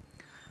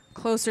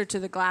closer to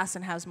the glass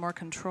and has more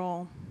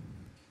control.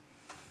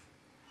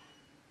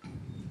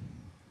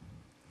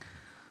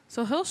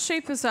 So he'll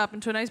shape this up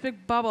into a nice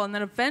big bubble, and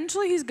then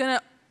eventually he's going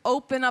to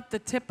open up the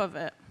tip of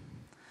it.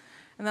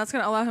 And that's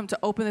going to allow him to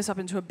open this up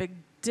into a big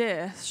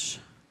dish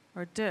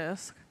or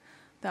disc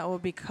that will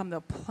become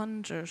the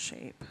plunger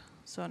shape.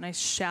 So a nice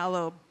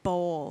shallow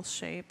bowl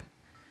shape.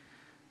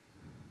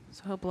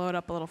 So he'll blow it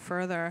up a little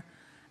further,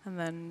 and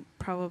then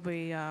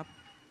probably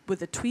with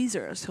the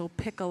tweezers, he'll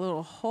pick a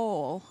little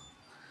hole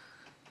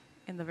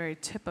in the very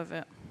tip of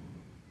it.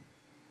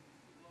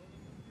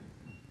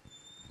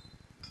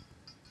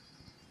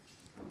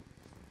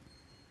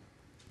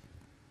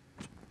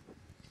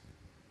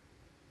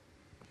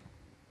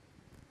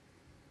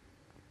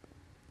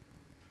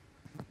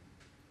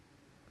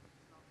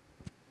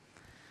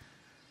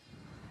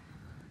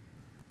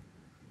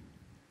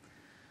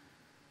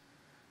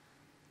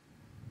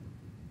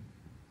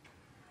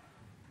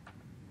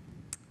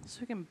 So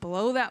we can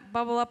blow that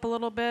bubble up a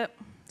little bit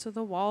so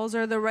the walls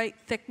are the right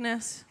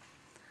thickness.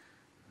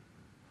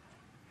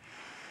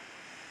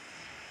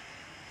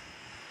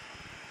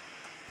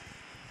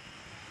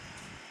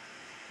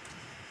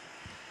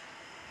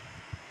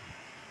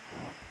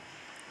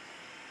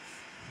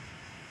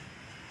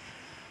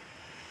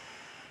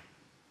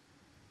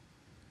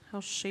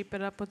 He'll shape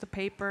it up with the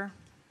paper.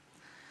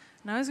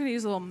 Now he's going to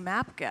use a little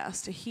map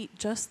gas to heat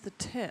just the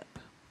tip.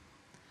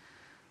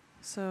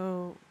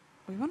 So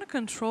we want to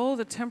control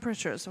the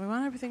temperatures. So we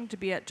want everything to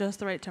be at just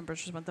the right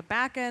temperatures. We want the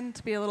back end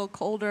to be a little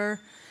colder.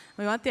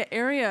 We want the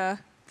area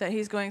that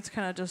he's going to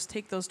kind of just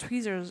take those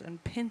tweezers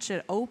and pinch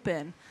it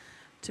open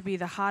to be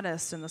the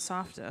hottest and the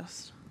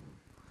softest.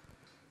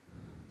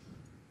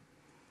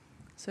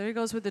 So here he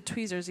goes with the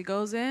tweezers. He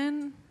goes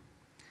in,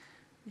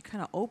 you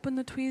kind of open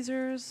the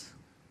tweezers,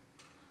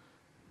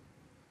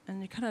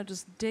 and you kind of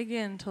just dig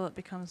in until it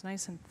becomes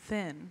nice and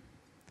thin.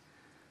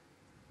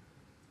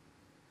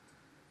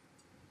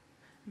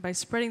 By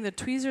spreading the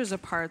tweezers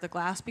apart, the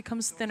glass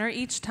becomes thinner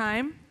each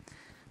time.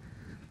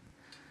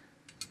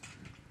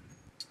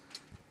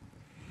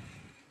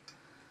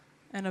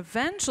 And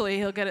eventually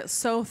he'll get it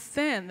so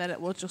thin that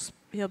it will just,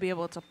 he'll be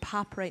able to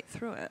pop right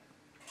through it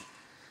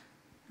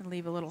and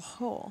leave a little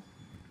hole.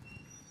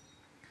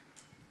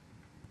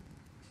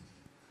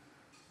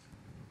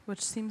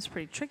 Which seems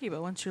pretty tricky,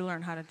 but once you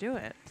learn how to do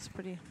it, it's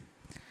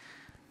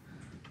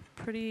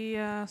pretty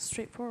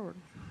straightforward.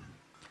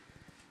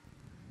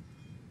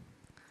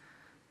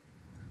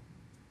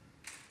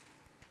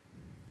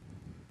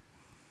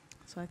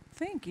 So I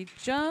think he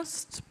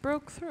just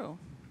broke through.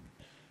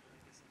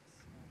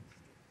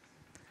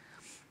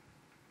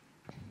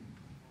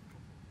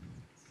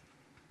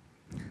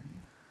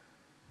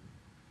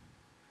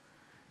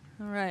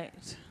 All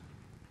right.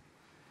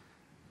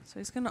 So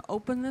he's going to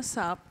open this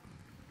up.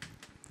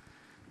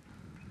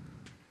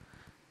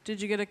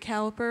 Did you get a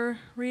caliper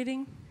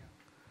reading?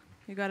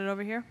 You got it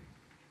over here?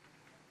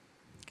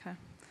 Okay.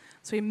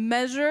 So he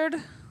measured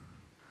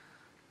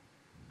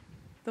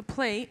the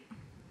plate.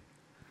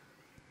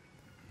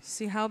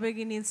 See how big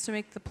he needs to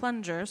make the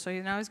plunger. So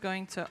now he's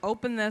going to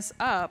open this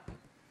up.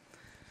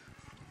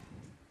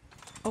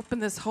 Open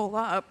this hole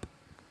up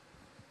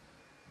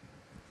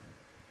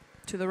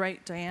to the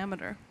right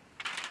diameter.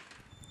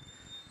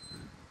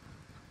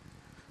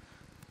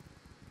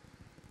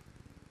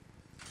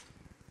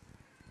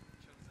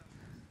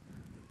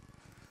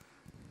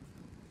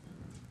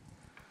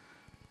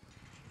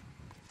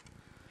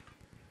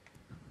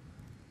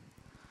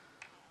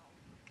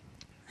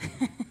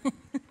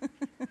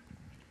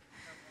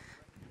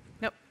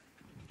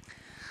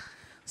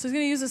 So he's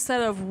going to use a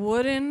set of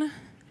wooden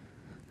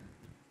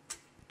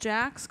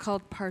jacks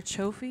called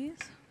parchofis.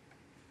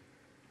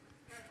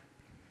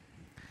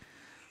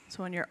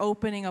 So when you're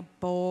opening a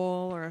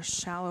bowl or a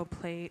shallow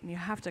plate and you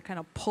have to kind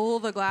of pull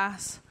the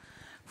glass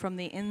from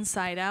the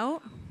inside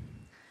out,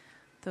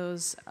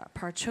 those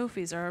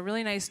parchofis are a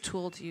really nice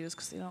tool to use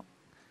because they'll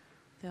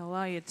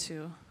allow you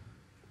to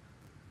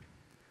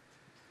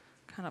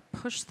kind of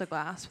push the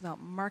glass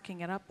without marking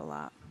it up a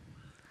lot.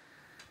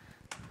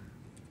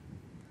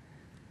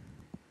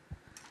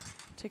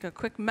 Take a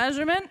quick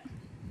measurement. You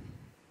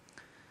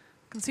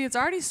can see it's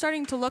already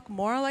starting to look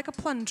more like a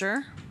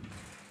plunger.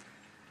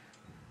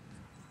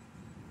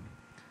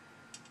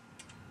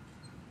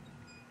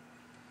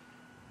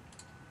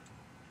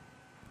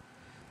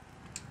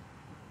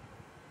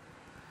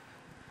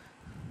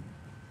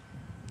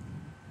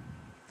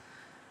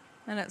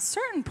 And at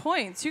certain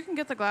points, you can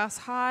get the glass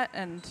hot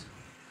and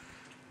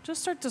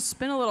just start to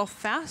spin a little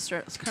faster.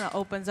 It kind of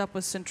opens up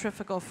with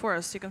centrifugal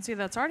force. You can see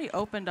that's already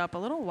opened up a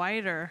little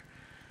wider.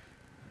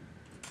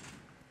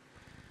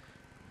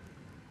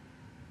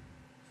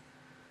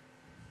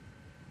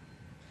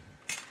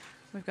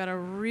 We've got a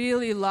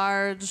really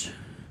large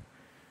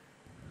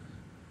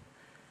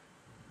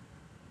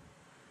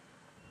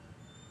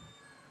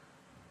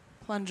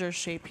plunger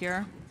shape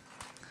here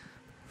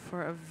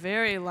for a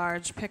very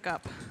large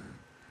pickup.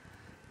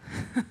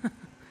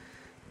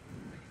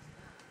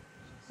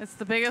 It's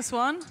the biggest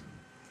one?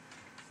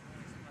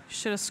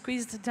 Should have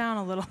squeezed it down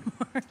a little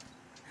more.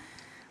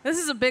 This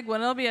is a big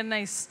one. It'll be a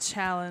nice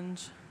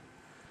challenge.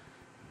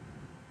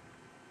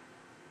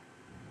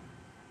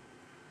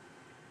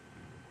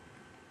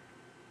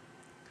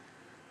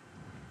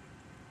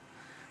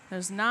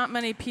 There's not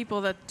many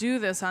people that do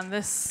this on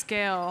this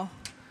scale.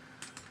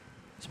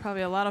 There's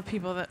probably a lot of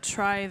people that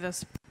try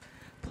this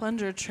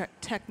plunger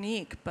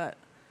technique, but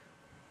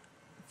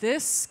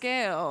this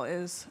scale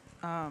is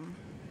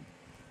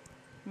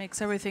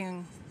makes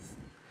everything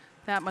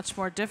that much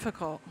more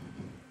difficult.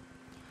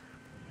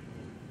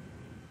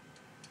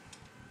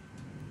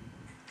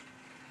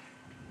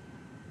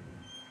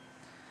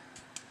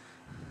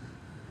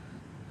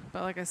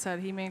 But like I said,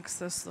 he makes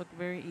this look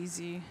very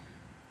easy.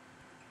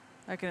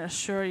 I can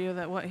assure you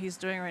that what he's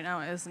doing right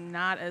now is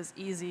not as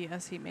easy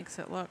as he makes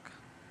it look.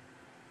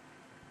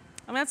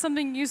 And that's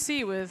something you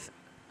see with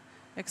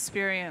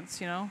experience,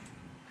 you know.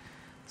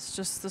 It's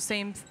just the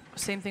same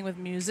thing with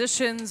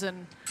musicians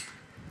and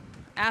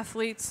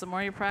athletes. The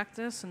more you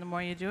practice and the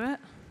more you do it,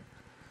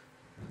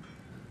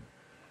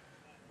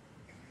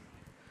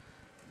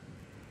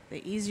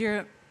 the easier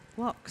it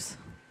looks.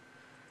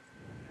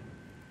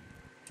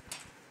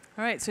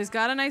 All right, so he's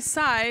got a nice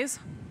size.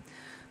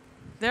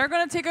 They're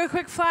going to take a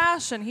quick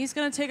flash, and he's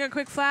going to take a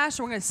quick flash,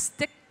 and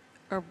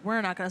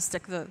we're not going to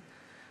stick the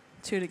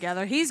two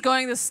together. He's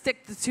going to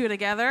stick the two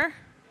together.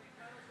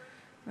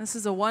 This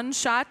is a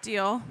one-shot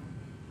deal.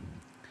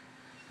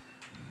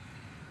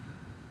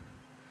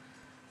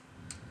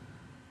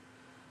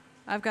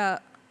 I've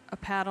got a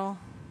paddle.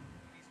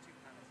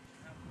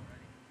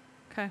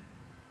 Okay.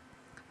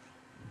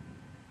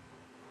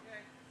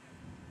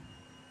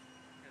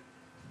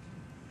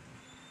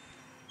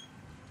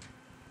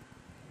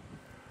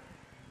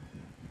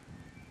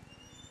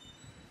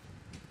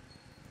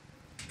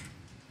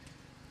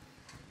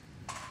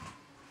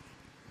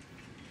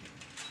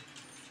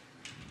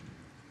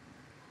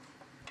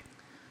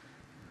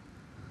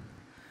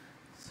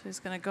 So he's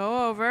going to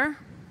go over.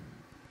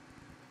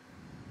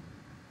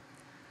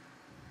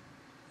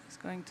 He's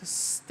going to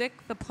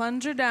stick the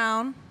plunger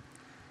down.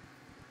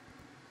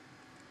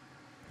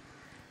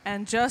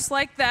 And just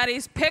like that,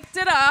 he's picked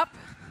it up.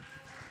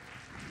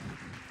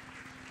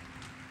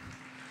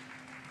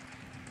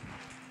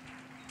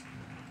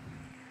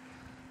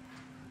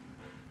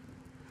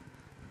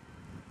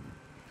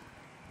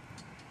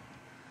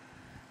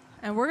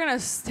 And we're going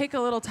to take a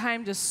little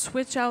time to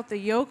switch out the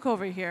yoke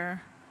over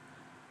here.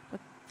 But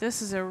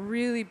this is a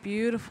really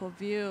beautiful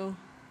view.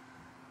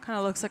 Kind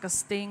of looks like a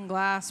stained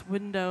glass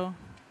window.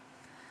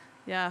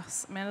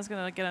 Yes, Amanda's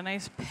going to get a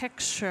nice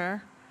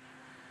picture.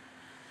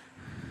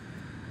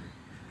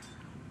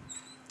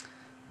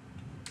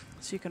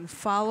 So you can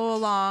follow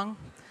along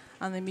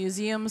on the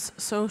museum's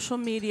social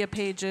media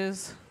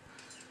pages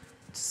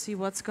to see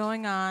what's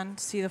going on,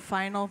 to see the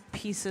final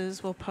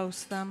pieces. We'll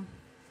post them.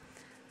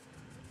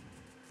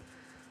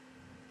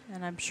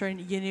 And I'm sure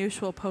Janusz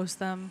will post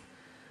them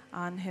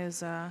on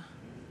his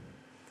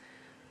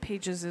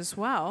pages as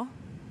well.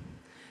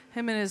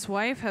 Him and his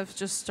wife have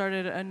just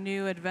started a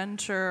new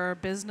adventure or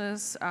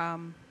business.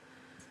 And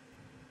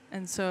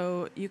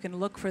so you can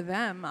look for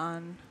them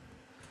on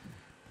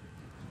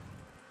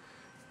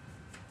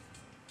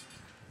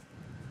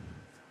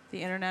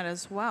the internet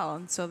as well.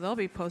 And so they'll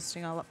be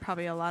posting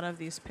probably a lot of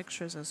these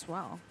pictures as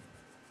well.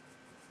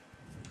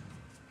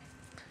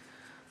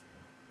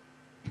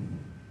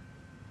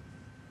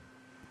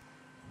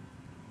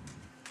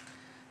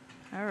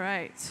 All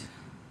right.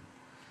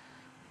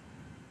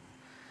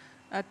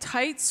 A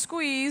tight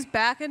squeeze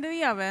back into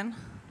the oven.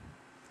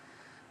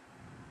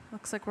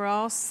 Looks like we're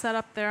all set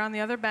up there on the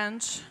other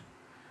bench.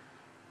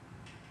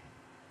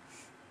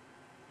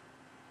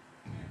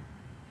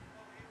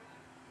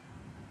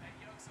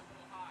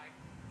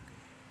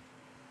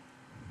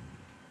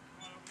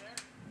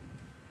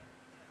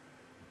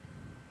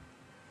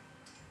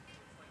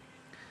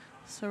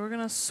 So we're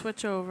gonna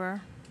switch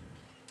over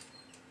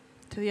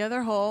to the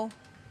other hole.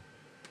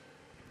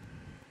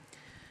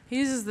 He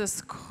uses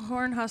this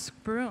corn husk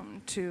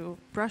broom to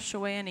brush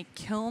away any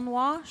kiln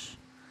wash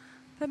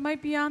that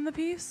might be on the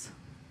piece.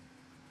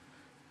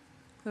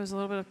 There's a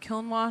little bit of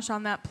kiln wash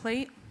on that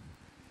plate.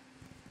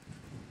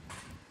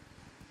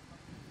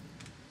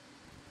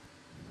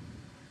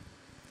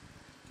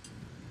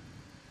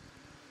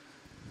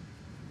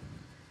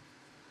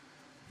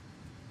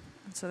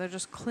 And so they're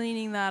just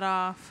cleaning that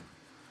off.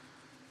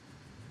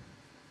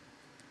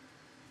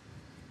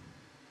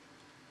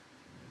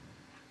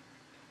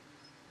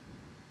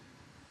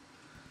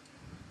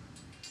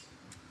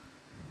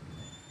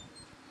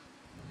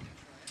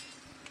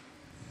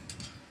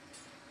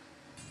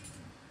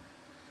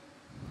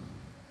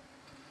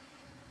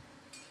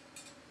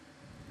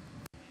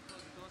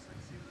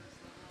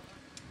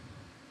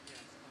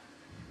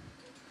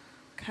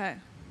 Okay.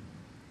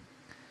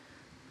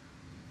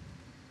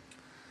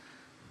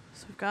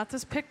 So we've got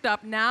this picked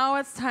up. Now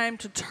it's time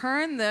to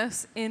turn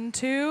this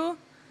into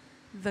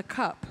the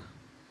cup.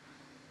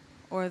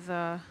 Or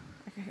I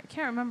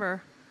can't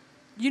remember.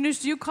 Do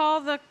you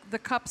call the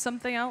cup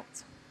something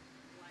else?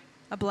 Blank.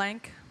 A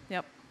blank?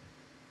 Yep.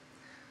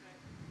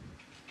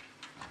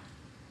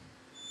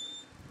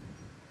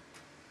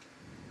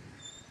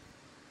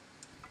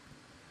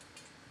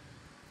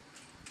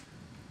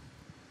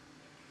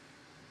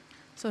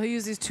 So he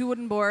used these 2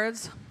 wooden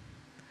boards.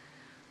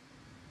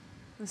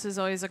 This is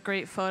always a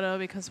great photo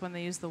because when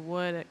they use the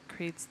wood, it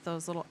creates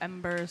those little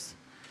embers.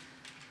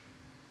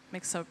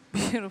 Makes a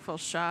beautiful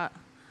shot.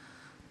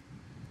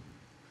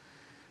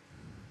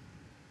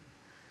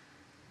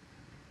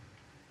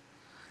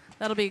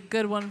 That'll be a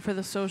good one for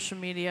the social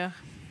media.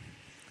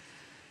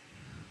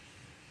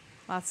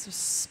 Lots of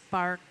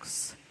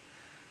sparks,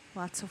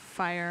 lots of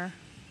fire.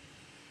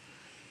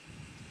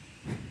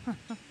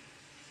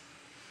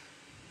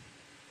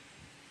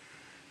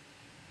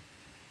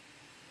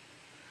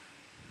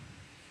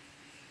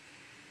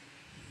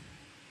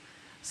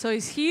 So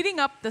he's heating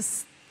up the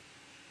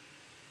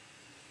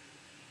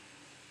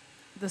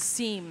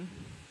seam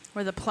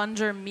where the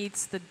plunger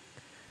meets the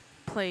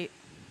plate,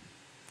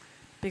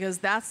 because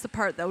that's the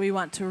part that we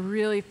want to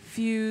really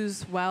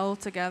fuse well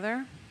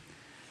together.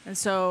 And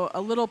so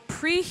a little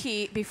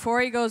preheat before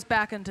he goes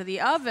back into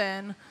the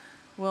oven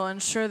will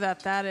ensure that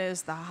that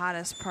is the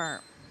hottest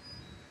part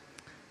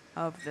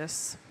of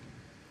this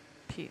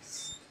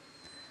piece.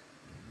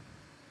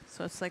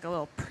 So it's like a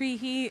little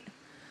preheat.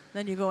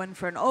 Then you go in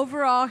for an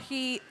overall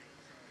heat,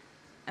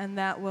 and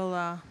that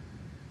will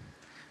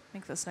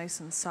make this nice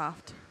and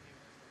soft.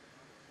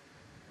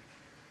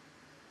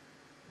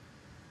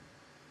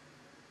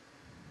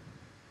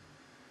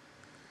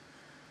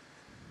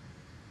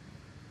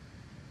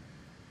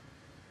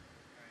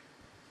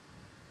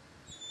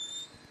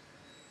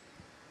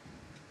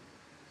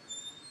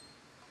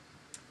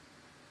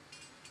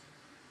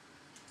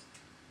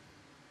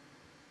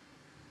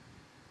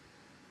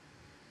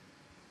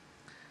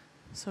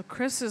 So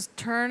Chris is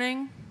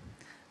turning,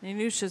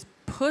 Janusz is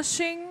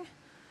pushing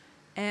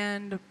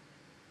and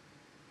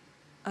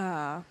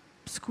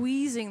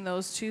squeezing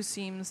those 2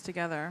 seams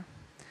together.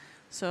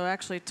 So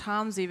actually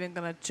Tom's even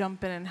going to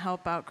jump in and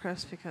help out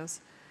Chris because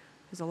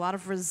there's a lot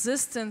of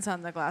resistance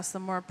on the glass. The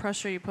more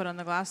pressure you put on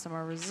the glass, the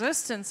more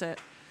resistance it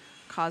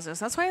causes.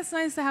 That's why it's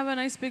nice to have a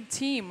nice big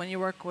team when you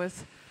work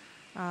with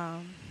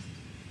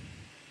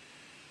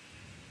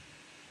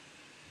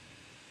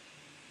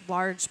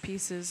large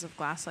pieces of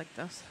glass like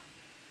this.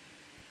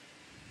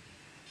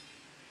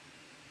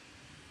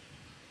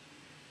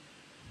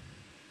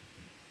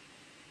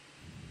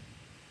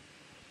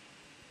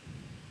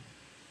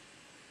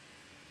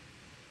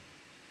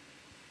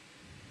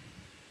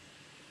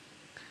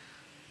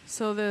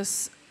 So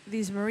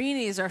these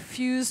Marinis are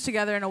fused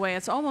together in a way,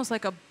 it's almost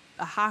like a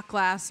hot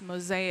glass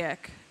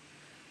mosaic.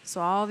 So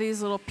all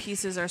these little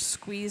pieces are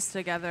squeezed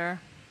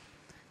together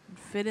and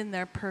fit in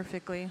there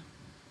perfectly.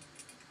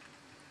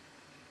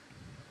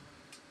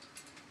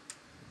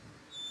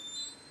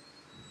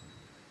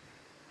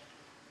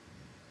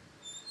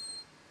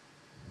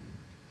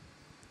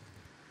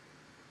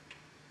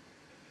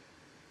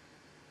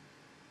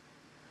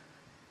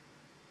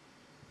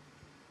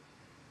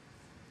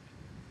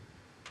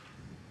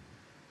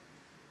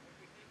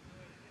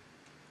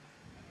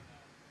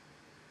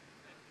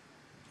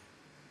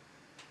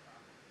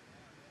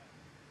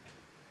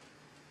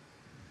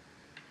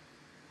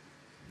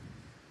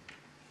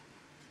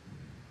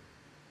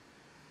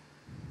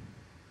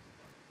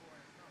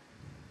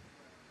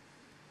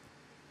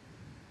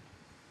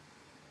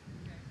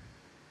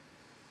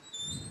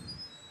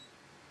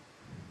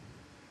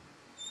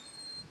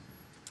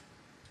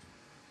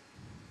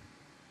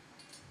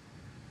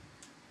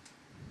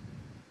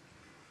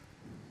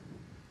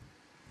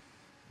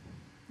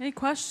 Any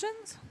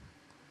questions?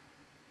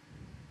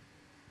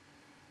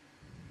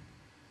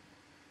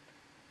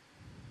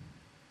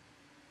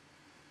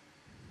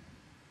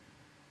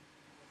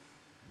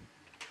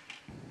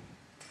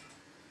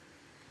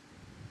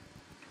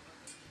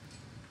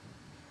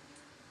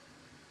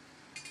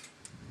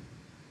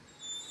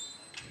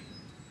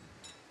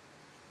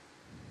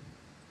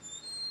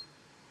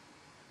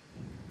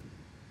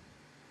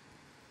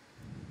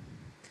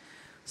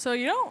 So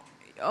you don't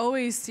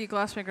always see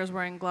glassmakers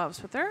wearing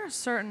gloves, but there are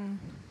certain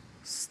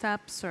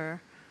steps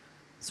or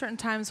certain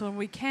times when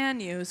we can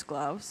use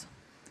gloves.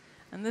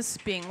 And this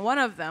being one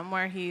of them,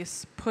 where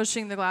he's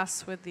pushing the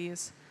glass with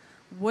these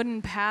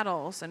wooden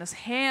paddles, and his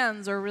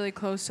hands are really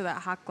close to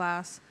that hot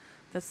glass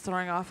that's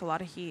throwing off a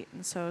lot of heat.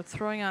 And so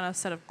throwing on a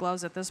set of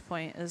gloves at this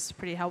point is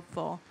pretty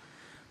helpful.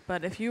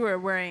 But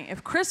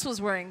if Chris was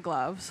wearing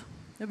gloves,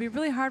 it would be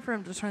really hard for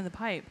him to turn the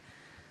pipe.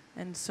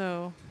 And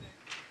so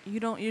you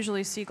don't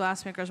usually see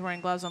glassmakers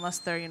wearing gloves unless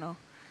they're,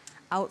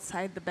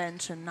 outside the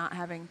bench and not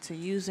having to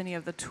use any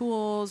of the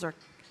tools or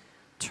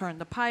turn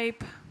the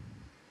pipe.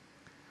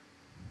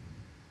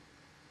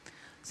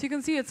 So you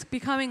can see it's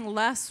becoming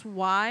less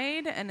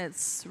wide, and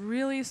it's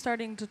really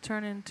starting to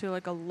turn into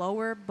like a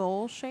lower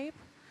bowl shape.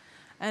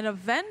 And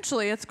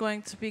eventually it's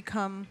going to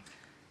become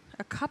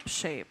a cup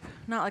shape,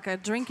 not like a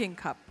drinking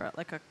cup, but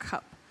like a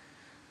cup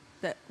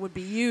that would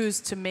be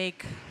used to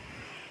make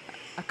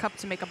a cup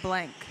to make a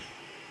blank.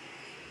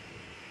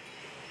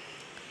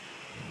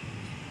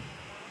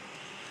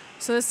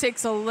 So this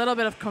takes a little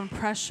bit of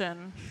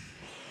compression.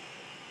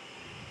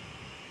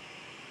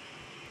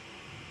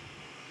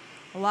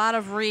 A lot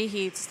of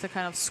reheats to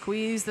kind of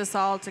squeeze this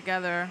all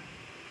together.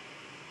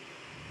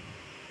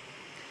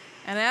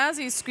 And as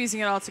he's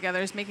squeezing it all together,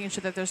 he's making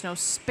sure that there's no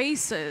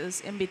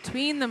spaces in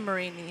between the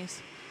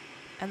marinis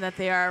and that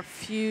they are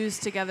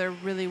fused together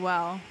really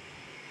well.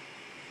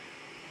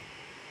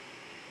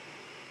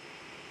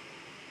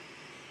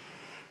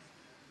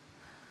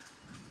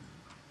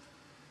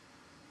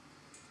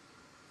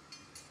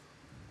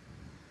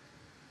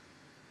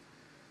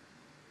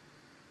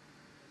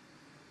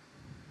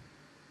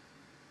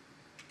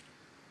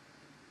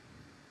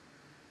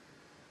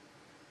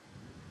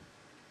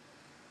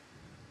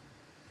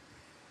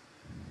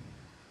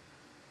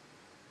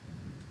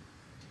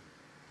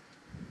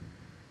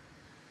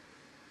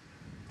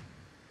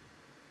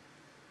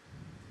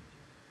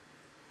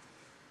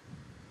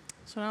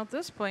 So now at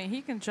this point,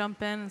 he can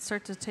jump in and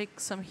start to take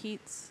some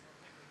heats.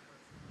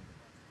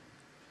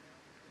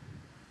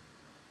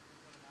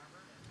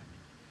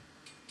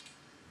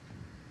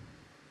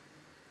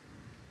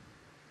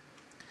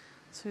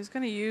 So he's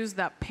going to use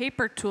that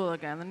paper tool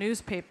again, the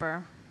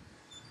newspaper,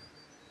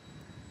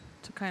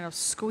 to kind of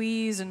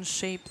squeeze and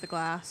shape the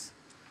glass.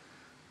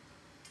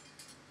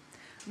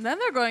 And then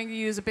they're going to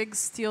use a big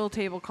steel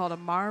table called a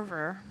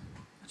marver,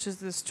 which is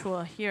this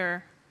tool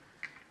here.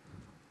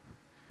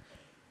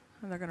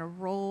 And they're going to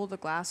roll the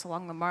glass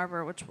along the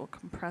marver, which will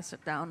compress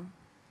it down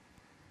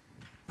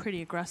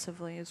pretty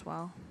aggressively as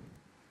well.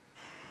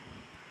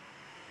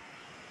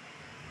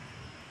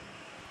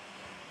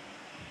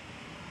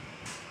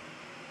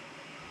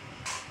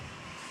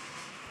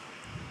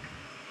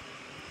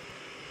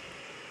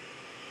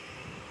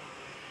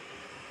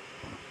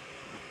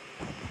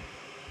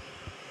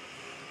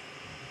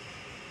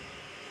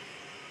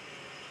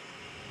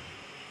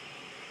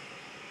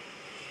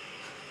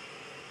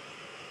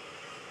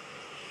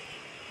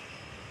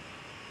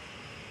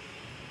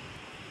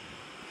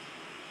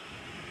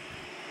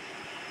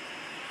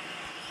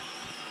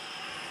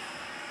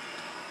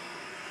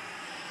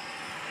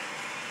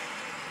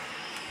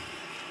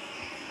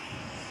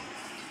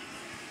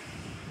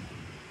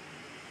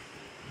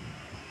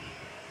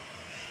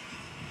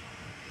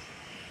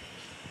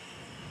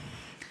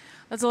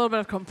 That's a little bit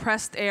of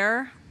compressed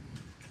air.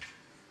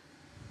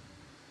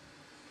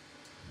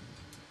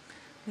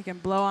 You can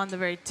blow on the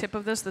very tip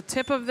of this. The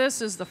tip of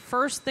this is the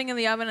first thing in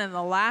the oven and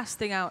the last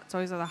thing out. It's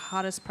always the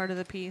hottest part of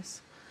the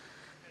piece.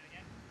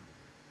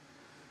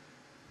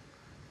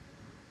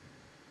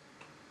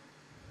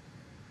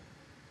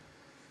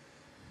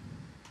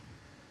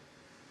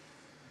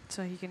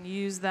 So you can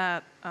use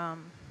that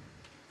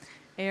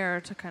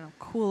air to kind of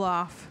cool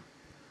off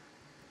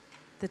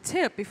the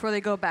tip before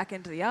they go back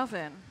into the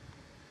oven.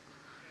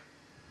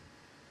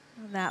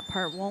 And that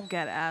part won't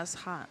get as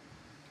hot.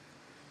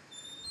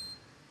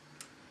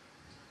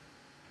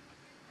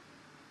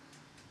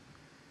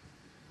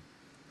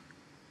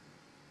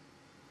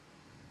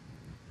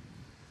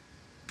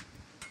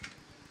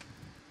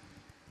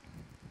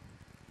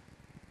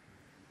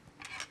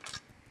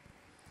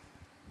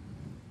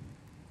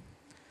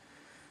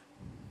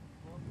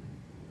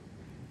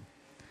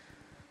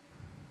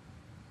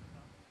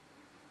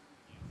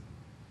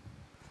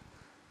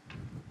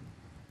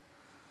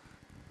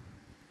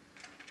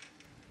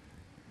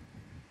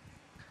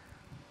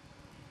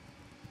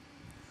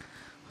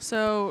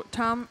 So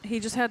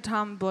he just had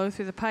Tom blow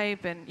through the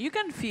pipe, and you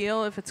can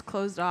feel if it's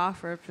closed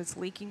off or if it's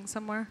leaking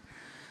somewhere.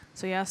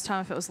 So he asked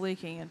Tom if it was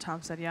leaking, and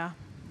Tom said, yeah.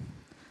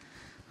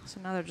 So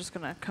now they're just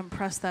going to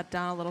compress that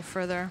down a little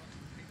further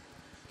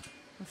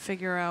and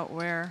figure out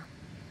where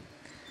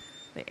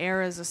the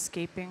air is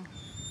escaping.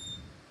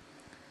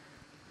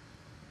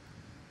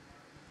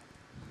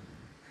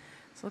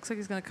 So it looks like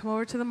he's going to come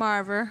over to the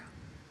marver.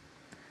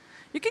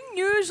 You can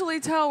usually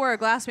tell where a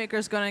glassmaker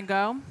is going to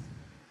go,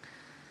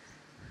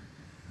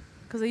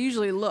 because they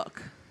usually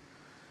look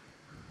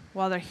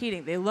while they're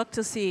heating. They look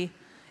to see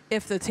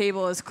if the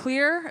table is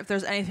clear, if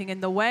there's anything in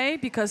the way,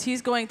 because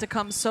he's going to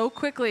come so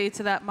quickly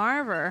to that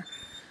marver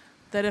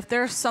that if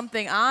there's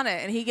something on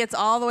it and he gets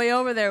all the way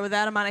over there with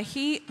that amount of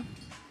heat,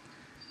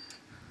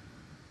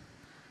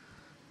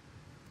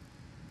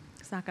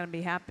 he's not going to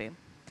be happy.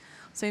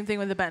 Same thing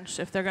with the bench.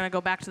 If they're going to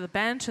go back to the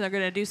bench and they're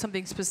going to do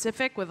something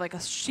specific with like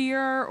a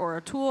shear or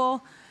a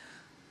tool,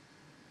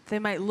 they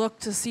might look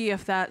to see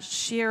if that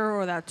shear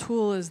or that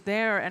tool is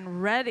there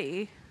and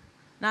ready,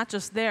 not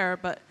just there,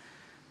 but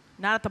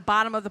not at the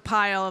bottom of the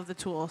pile of the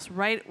tools,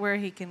 right where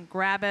he can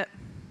grab it.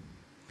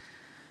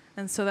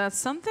 And so that's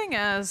something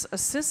as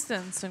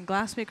assistants and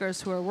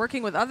glassmakers who are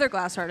working with other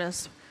glass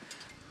artists,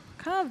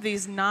 kind of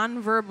these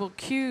nonverbal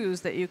cues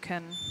that you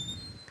can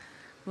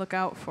look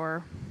out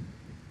for.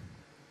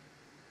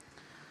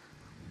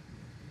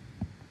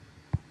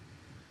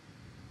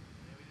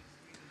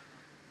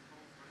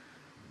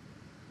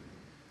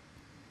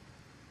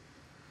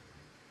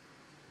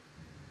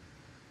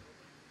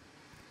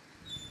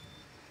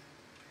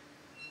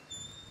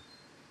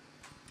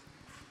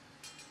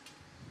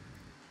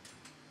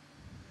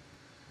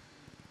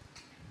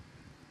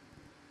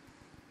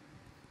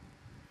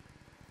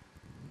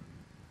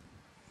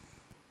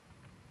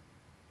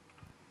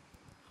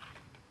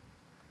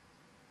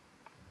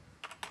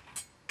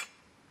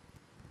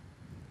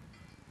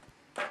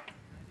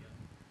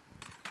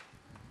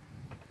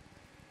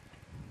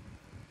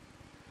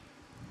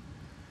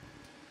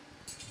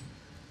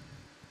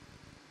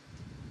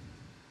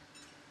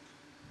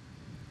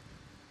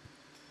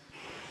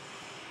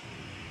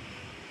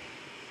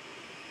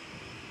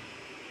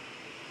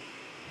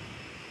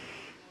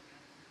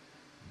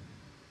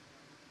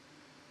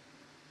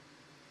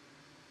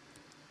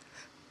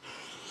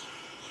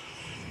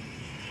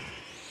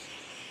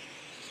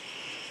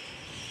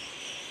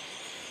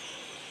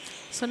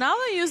 So now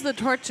they use the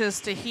torches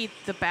to heat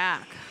the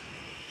back,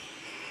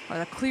 or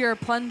the clear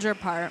plunger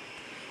part,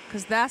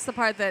 because that's the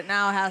part that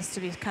now has to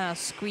be kind of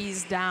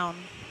squeezed down.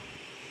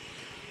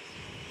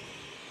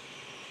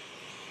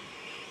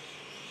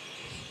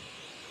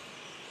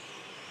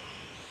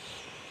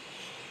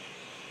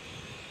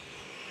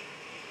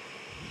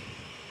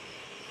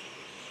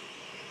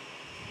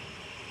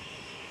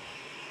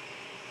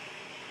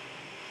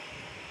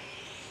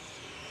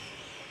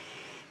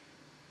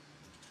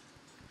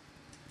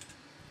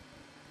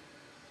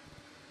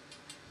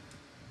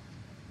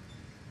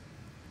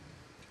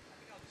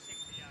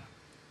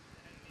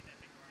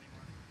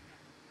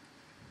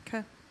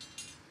 Okay.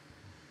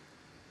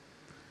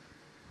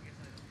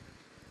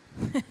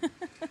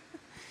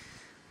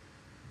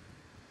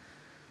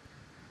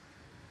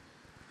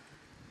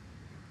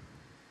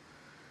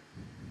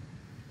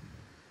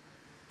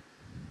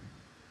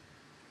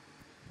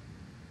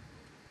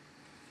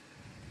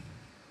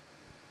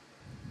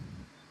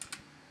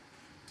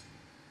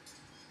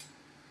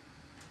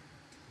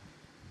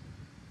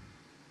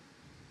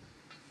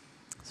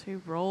 So he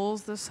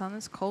rolls this on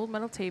this cold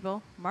metal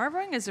table.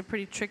 Marvering is a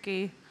pretty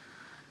tricky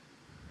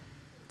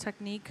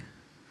technique.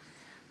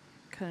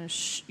 Kind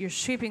of you're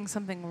shaping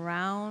something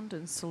round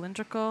and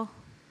cylindrical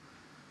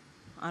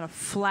on a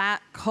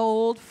flat,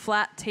 cold,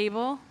 flat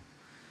table.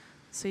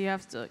 So you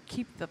have to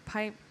keep the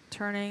pipe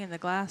turning and the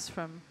glass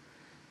from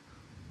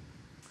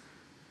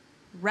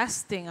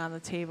resting on the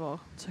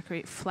table to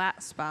create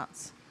flat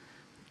spots.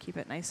 Keep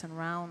it nice and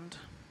round.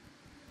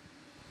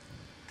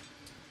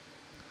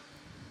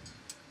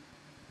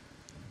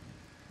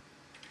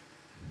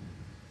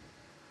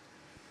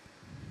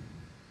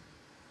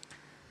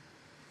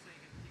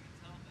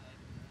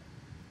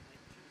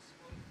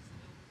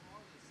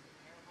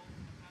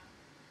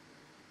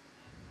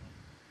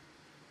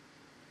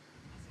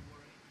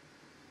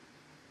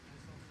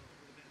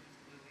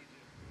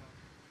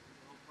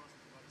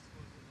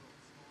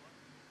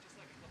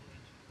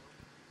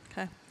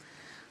 Okay.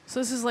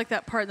 So this is like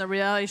that part in the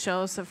reality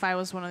shows. If I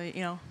was one of the,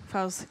 if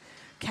I was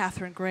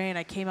Catherine Gray and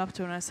I came up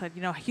to her and I said,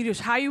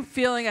 Janusz, how are you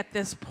feeling at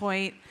this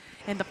point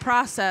in the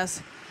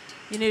process?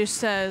 Janusz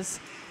says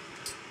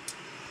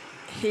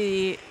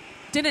he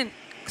didn't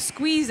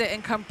squeeze it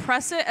and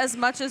compress it as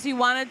much as he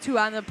wanted to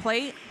on the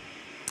plate.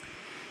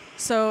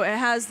 So it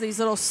has these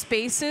little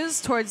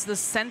spaces towards the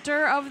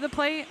center of the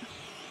plate.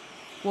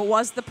 What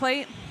was the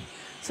plate?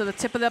 So the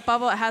tip of that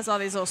bubble, it has all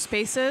these little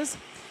spaces.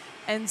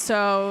 And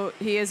so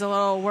he is a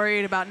little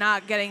worried about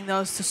not getting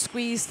those to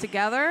squeeze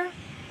together.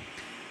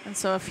 And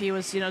so if he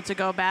was, to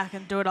go back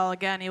and do it all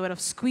again, he would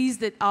have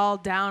squeezed it all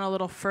down a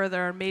little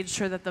further and made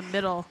sure that the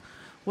middle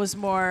was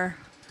more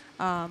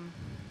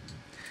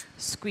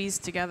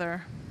squeezed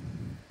together.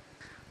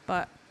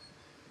 But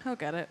he'll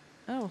get it.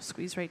 Oh,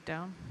 squeeze right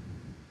down.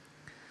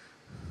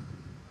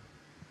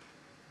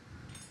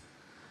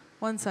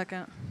 1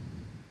 second.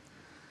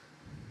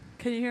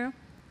 Can you hear him?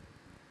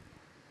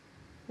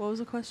 What was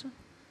the question?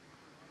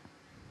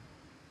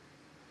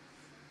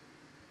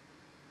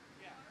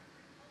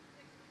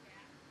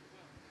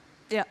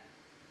 Yeah.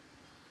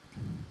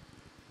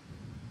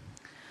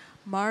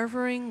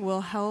 Marvering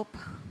will help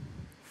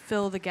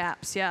fill the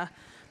gaps, yeah.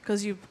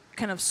 Because you're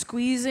kind of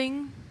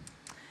squeezing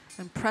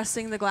and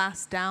pressing the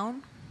glass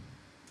down.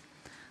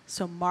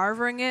 So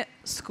marvering it,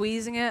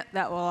 squeezing it,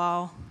 that will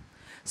all.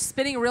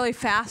 Spinning really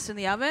fast in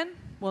the oven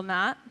will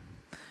not.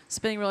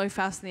 Spinning really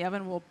fast in the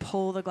oven will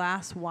pull the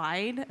glass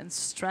wide and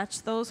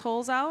stretch those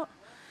holes out.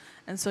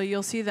 And so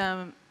you'll see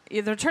them,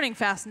 they're turning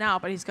fast now,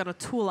 but he's got a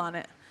tool on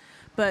it.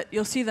 But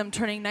you'll see them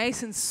turning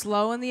nice and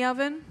slow in the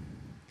oven.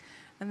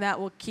 And that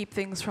will keep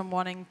things from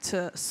wanting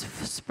to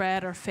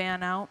spread or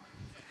fan out.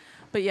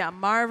 But yeah,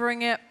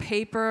 marvering it,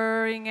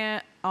 papering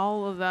it,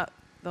 all of that,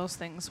 those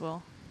things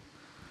will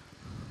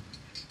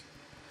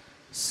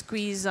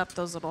squeeze up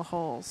those little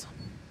holes. So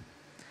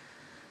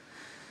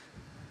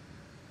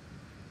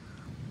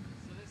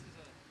this is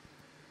a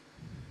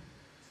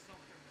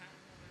softer pattern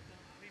than I've done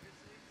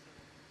previously, so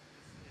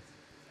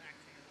it's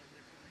acting a little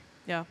differently.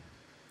 Yeah.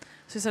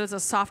 So he said it's a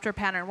softer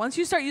pattern. Once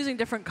you start using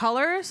different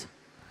colors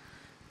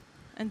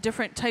and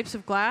different types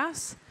of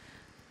glass,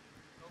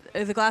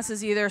 the glass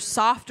is either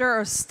softer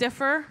or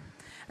stiffer.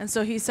 And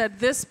so he said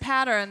this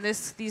pattern,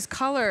 these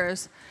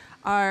colors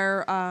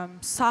are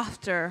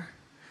softer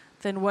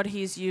than what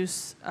he's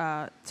used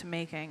to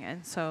making.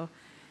 And so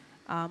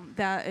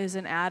that is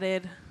an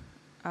added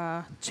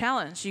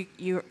challenge.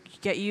 You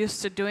get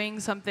used to doing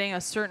something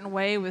a certain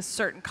way with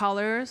certain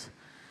colors,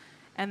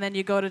 and then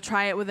you go to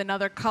try it with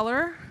another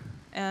color,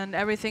 and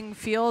everything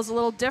feels a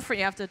little different.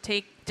 You have to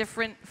take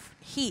different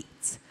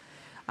heats.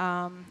 You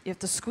have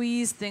to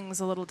squeeze things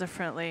a little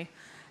differently.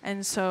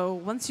 And so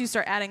once you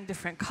start adding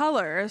different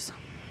colors,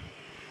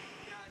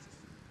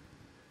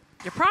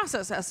 your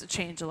process has to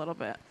change a little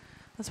bit.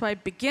 That's why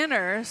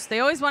beginners, they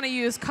always want to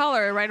use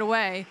color right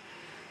away.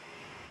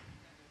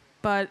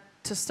 But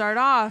to start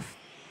off,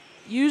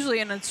 usually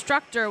an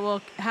instructor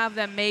will have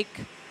them make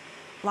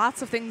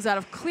lots of things out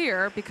of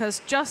clear,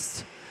 because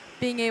just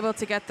being able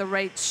to get the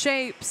right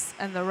shapes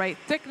and the right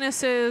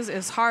thicknesses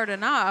is hard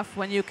enough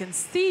when you can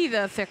see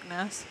the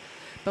thickness.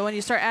 But when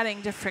you start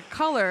adding different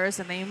colors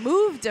and they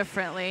move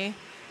differently,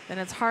 then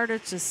it's harder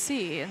to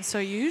see. And so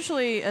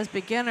usually as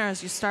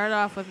beginners, you start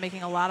off with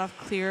making a lot of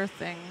clear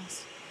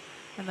things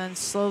and then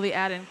slowly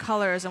add in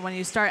colors. And when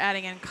you start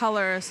adding in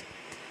colors,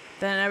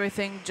 then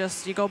everything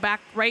just, you go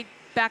right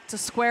back to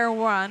square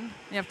one.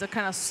 You have to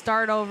kind of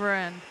start over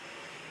and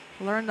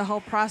learn the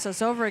whole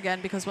process over again,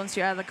 because once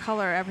you add the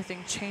color,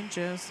 everything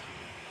changes.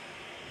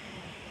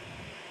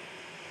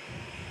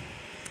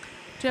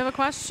 Do you have a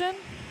question?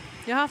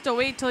 You'll have to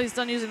wait till he's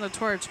done using the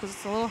torch, because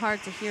it's a little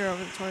hard to hear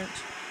over the torch.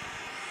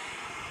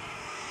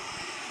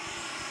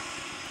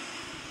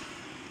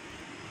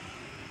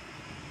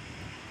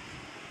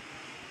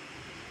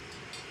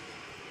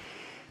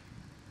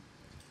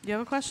 Do you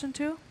have a question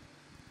too,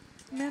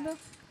 Amanda?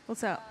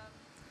 What's that?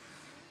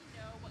 Do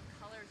you know what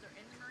colors are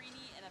in the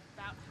Marini and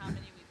about how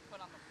many we've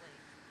put on the plate?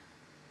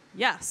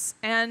 Yes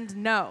and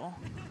no.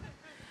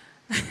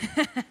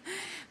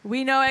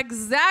 We know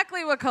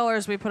exactly what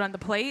colors we put on the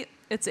plate.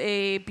 It's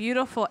a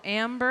beautiful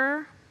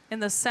amber in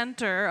the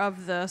center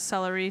of the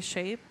celery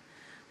shape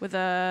with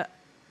a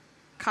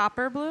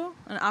copper blue,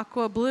 an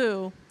aqua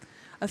blue,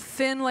 a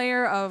thin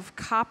layer of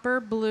copper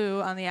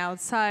blue on the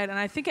outside, and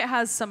I think it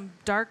has some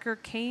darker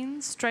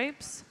cane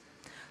stripes,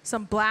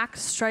 some black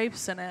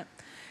stripes in it.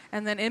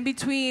 And then in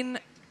between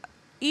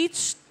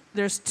each,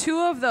 there's two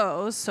of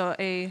those, so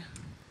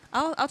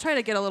I'll try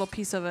to get a little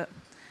piece of it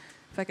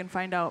if I can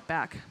find out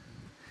back.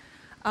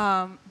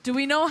 Do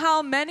we know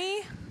how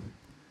many?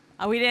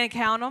 We didn't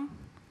count them.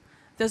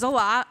 There's a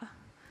lot.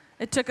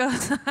 It took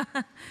us,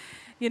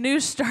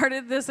 Janusz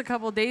started this a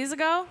couple days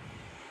ago,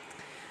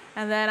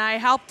 and then I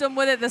helped him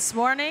with it this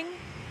morning,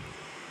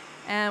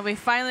 and we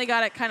finally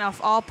got it kind of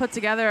all put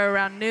together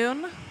around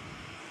noon,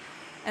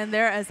 and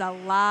there is a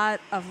lot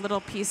of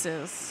little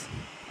pieces,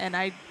 and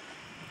I'm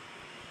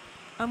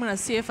gonna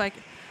see if I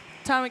can.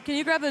 Tommy, can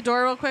you grab the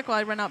door real quick while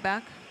I run out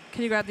back?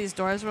 Can you grab these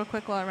doors real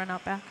quick while I run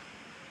out back?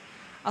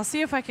 I'll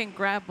see if I can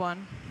grab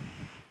one.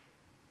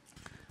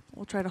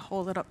 We'll try to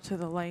hold it up to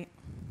the light.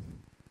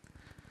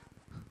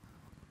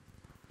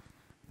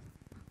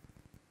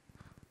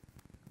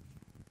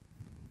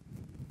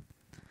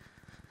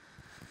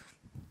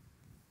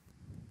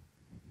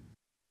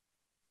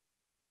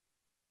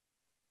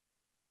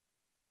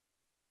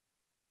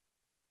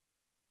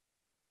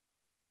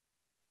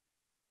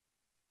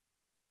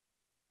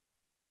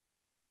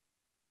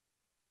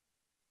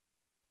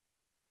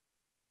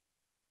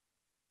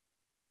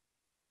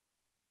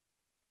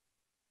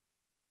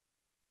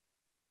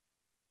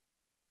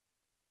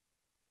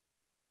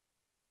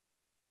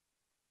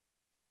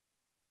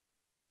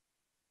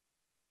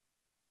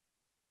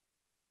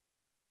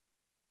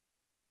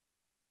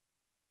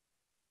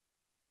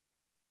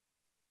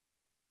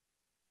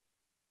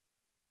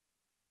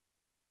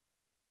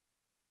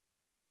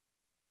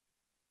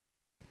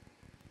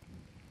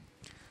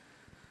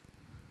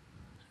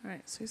 All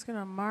right, so he's going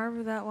to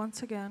marve that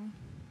once again.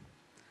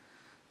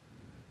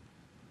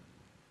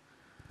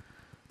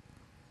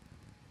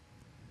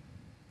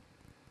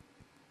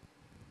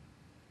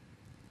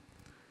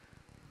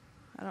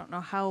 I don't know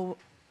how,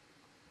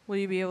 will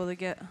you be able to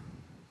get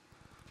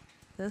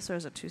this, or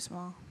is it too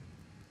small?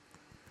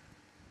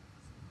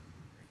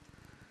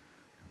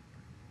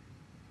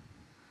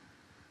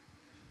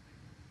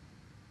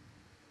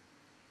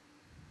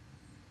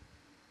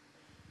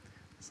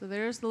 So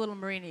there's the little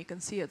Marini. You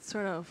can see it's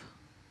sort of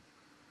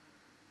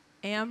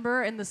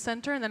amber in the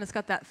center, and then it's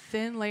got that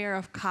thin layer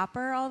of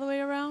copper all the way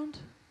around.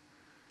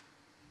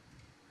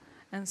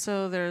 And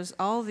so there's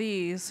all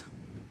these.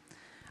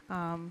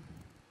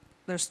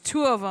 There's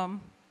two of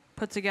them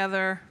put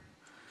together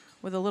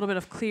with a little bit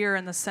of clear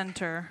in the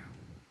center.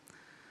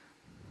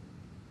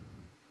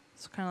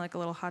 It's kind of like a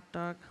little hot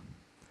dog.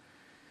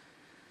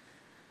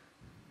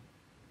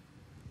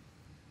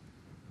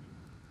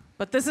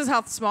 But this is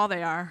how small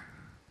they are.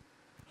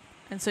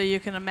 And so you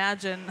can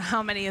imagine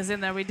how many is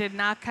in there. We did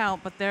not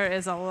count, but there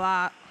is a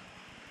lot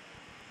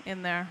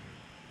in there.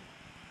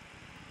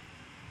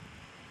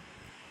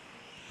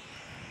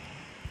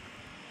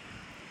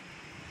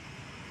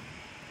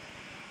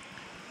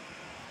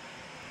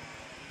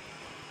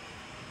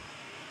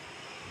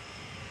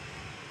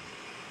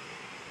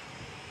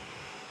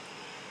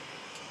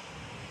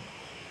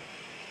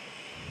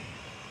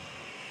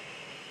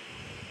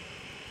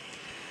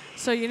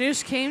 So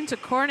Janusz came to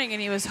Corning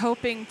and he was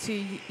hoping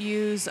to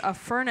use a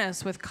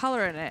furnace with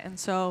color in it. And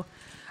so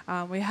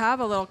we have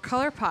a little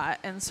color pot.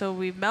 And so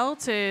we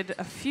melted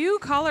a few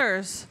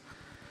colors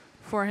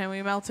for him.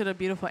 We melted a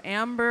beautiful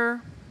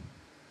amber,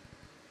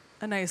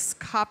 a nice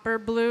copper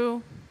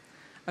blue,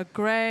 a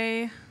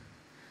gray,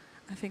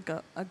 I think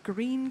a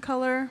green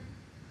color.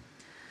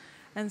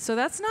 And so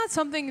that's not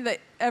something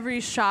that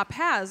every shop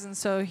has. And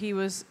so he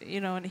was,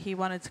 and he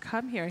wanted to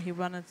come here. He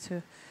wanted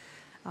to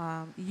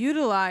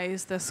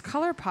utilize this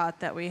color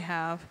pot that we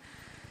have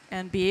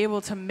and be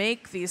able to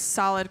make these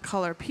solid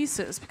color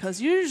pieces,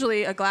 because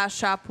usually a glass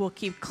shop will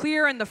keep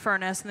clear in the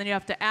furnace and then you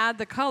have to add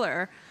the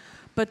color.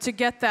 But to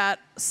get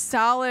that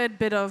solid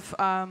bit of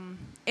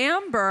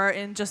amber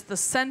in just the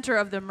center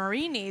of the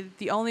Marini,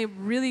 the only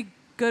really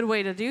good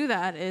way to do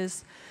that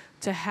is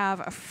to have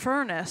a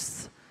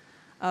furnace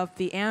of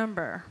the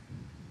amber.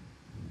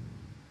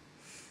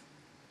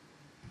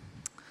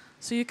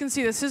 So you can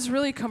see this is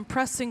really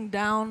compressing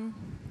down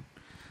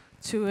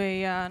to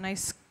a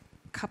nice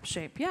cup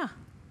shape. Yeah.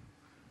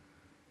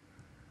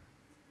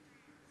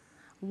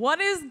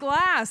 What is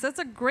glass? That's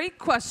a great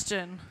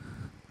question.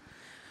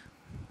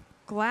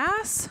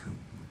 Glass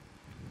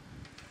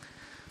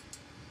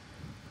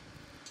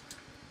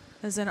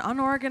is an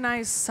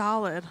unorganized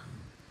solid.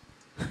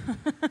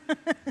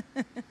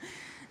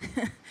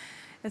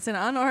 It's an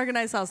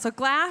unorganized solid. So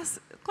glass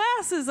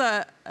is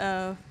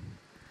a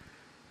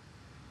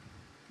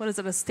what is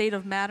it, a state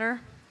of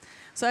matter?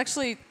 So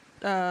actually,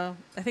 I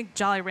think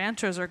Jolly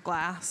Ranchers are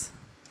glass.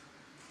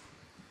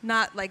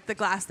 Not like the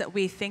glass that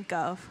we think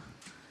of,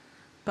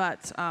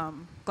 but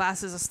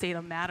glass is a state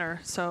of matter.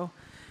 So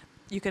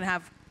you can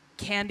have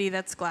candy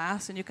that's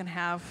glass, and you can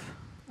have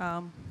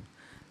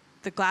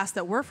the glass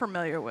that we're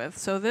familiar with.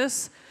 So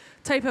this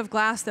type of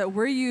glass that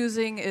we're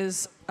using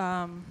is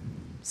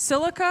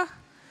silica,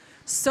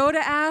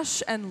 soda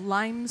ash, and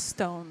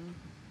limestone.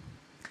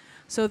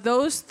 So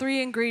those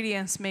three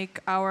ingredients make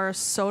our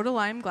soda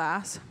lime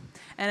glass,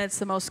 and it's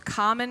the most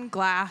common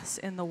glass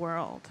in the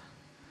world.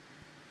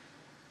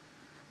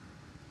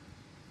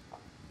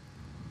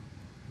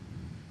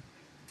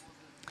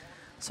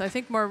 So I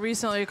think more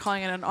recently you're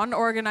calling it an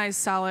unorganized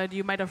solid.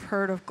 You might have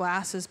heard of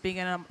glass as being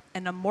an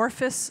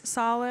amorphous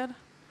solid.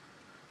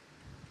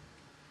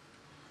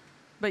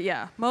 But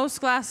yeah, most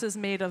glass is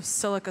made of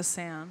silica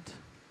sand.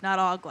 Not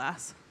all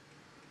glass.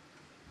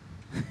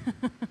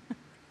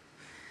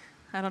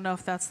 I don't know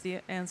if that's the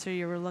answer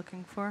you were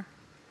looking for.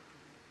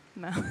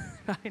 No,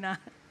 probably not.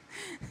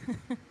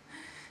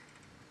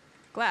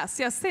 Glass,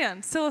 yes,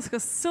 sand.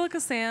 Silica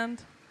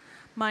sand,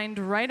 mined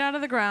right out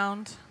of the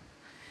ground.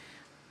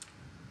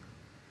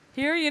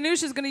 Here,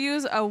 Janusz is going to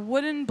use a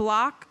wooden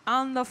block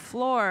on the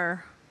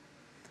floor.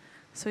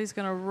 So he's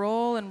going to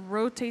roll and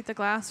rotate the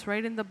glass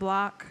right in the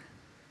block.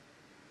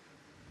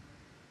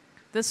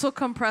 This will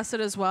compress it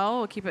as well.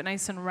 We'll keep it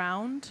nice and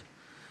round.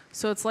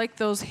 So it's like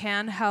those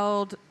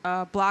handheld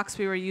blocks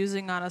we were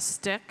using on a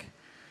stick.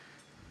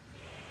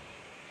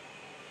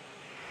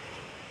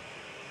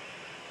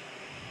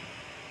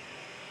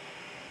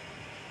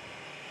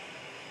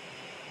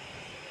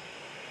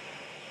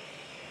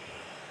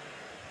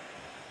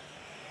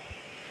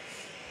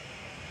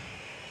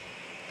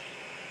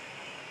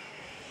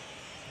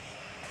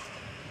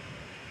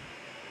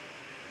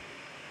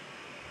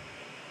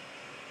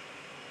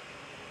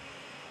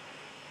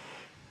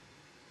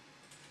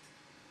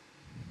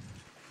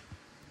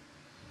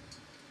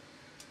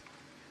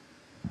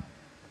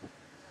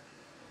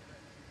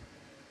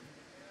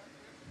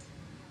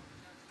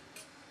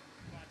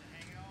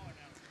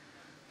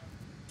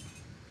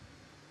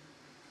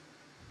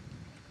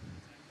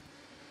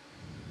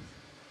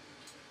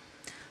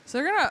 So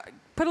they're going to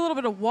put a little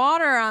bit of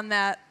water on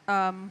that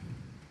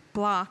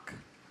block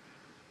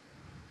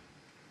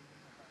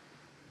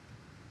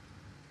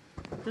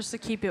just to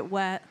keep it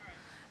wet.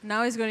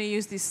 Now he's going to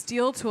use these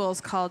steel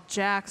tools called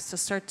jacks to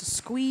start to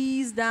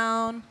squeeze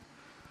down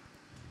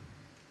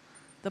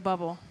the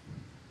bubble.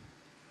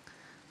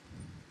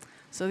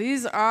 So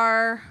these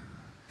are,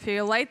 if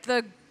you light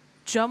the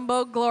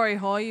jumbo glory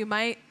hole, you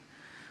might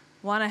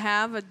want to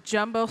have a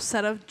jumbo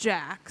set of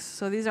jacks.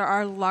 So these are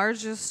our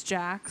largest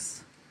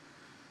jacks.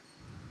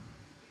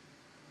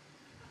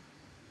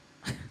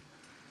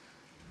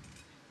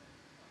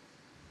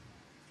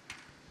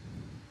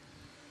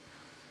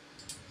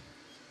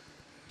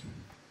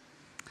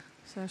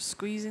 So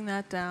squeezing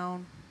that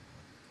down.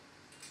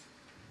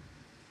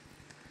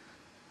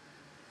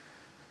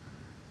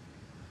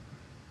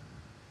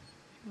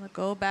 We'll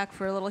go back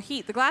for a little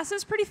heat. The glass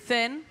is pretty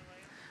thin,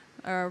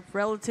 or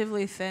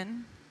relatively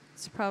thin.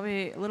 It's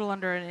probably a little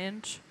under an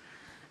inch.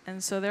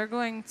 And so they're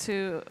going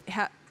to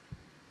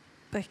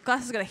the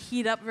glass is going to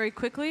heat up very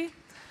quickly,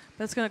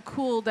 but it's going to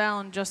cool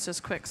down just as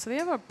quick. So they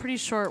have a pretty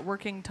short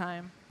working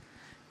time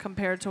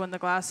compared to when the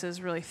glass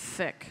is really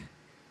thick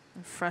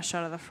and fresh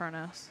out of the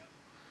furnace.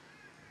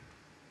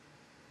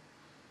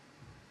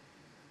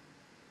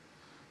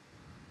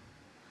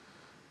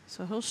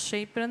 So he'll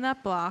shape it in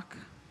that block.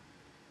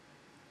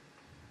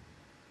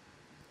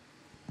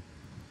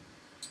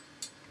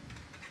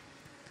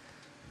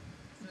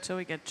 Until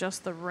we get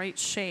just the right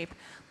shape.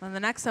 Then the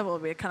next step will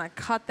be to kind of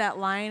cut that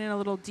line in a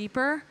little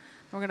deeper.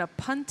 We're going to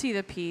punty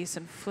the piece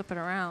and flip it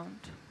around.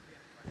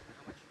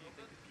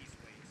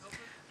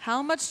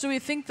 How much do we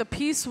think the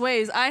piece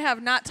weighs? I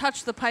have not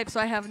touched the pipe, so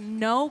I have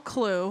no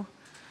clue.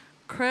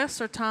 Chris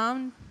or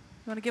Tom,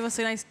 you want to give us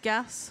a nice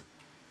guess?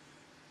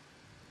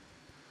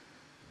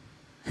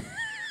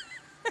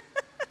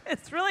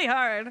 It's really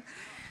hard.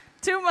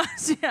 Too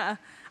much, yeah.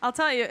 I'll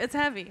tell you, it's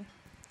heavy.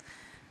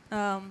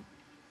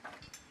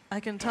 I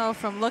can tell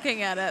from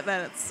looking at it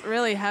that it's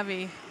really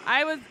heavy.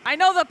 I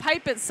know the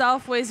pipe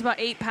itself weighs about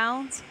 8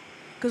 pounds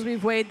because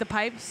we've weighed the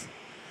pipes.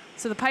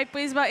 So the pipe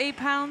weighs about 8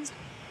 pounds.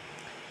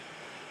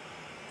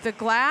 The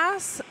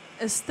glass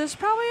there's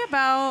probably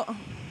about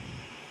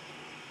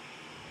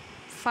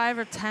 5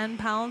 or 10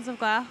 pounds of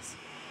glass.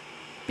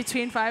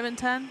 Between 5 and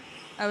 10.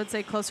 I would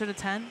say closer to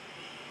 10.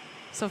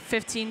 So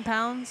 15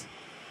 pounds.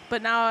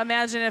 But now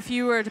imagine if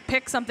you were to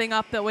pick something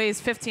up that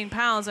weighs 15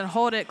 pounds and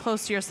hold it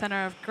close to your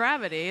center of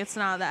gravity, it's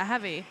not that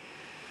heavy.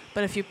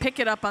 But if you pick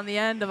it up on the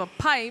end of a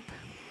pipe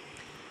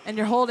and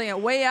you're holding it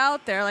way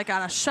out there like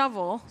on a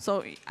shovel,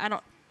 so I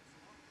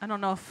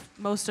don't know if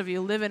most of you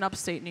live in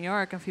upstate New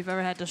York, if you've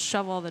ever had to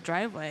shovel the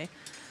driveway,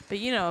 but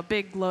you know a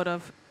big load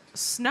of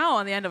snow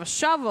on the end of a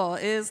shovel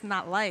is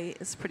not light,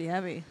 it's pretty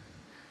heavy.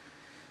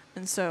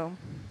 And so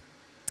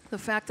the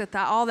fact that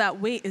all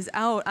that weight is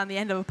out on the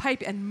end of a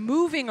pipe and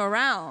moving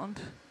around,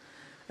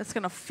 it's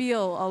going to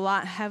feel a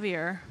lot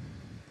heavier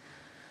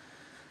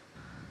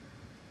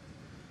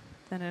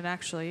than it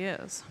actually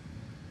is.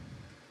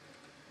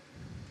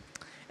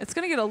 It's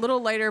going to get a little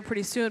lighter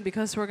pretty soon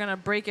because we're going to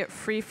break it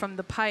free from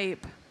the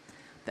pipe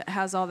that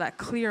has all that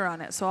clear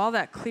on it. So all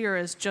that clear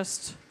is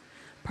just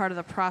part of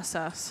the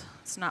process.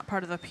 It's not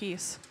part of the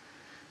piece.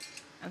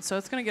 And so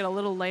it's going to get a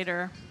little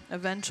lighter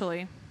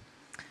eventually.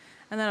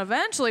 And then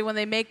eventually, when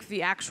they make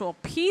the actual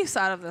piece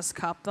out of this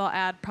cup, they'll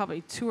add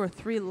probably 2 or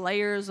 3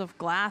 layers of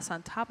glass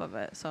on top of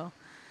it. So,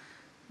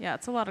 yeah,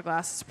 it's a lot of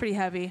glass. It's pretty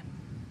heavy.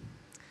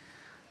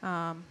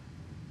 But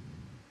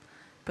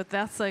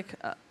that's like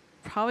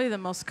probably the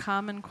most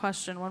common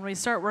question. When we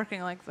start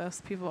working like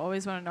this, people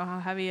always want to know how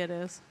heavy it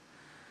is.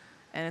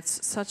 And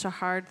it's such a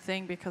hard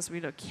thing because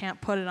we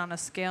can't put it on a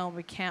scale and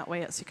we can't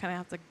weigh it, so you kind of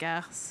have to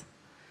guess.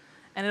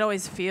 And it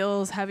always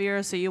feels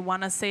heavier, so you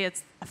want to say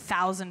it's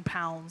 1,000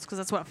 pounds because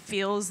that's what it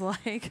feels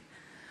like.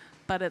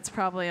 But it's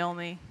probably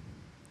only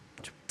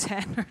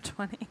 10 or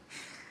 20.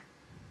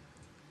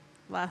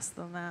 Less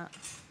than that.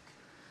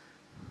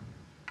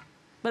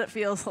 But it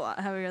feels a lot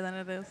heavier than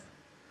it is.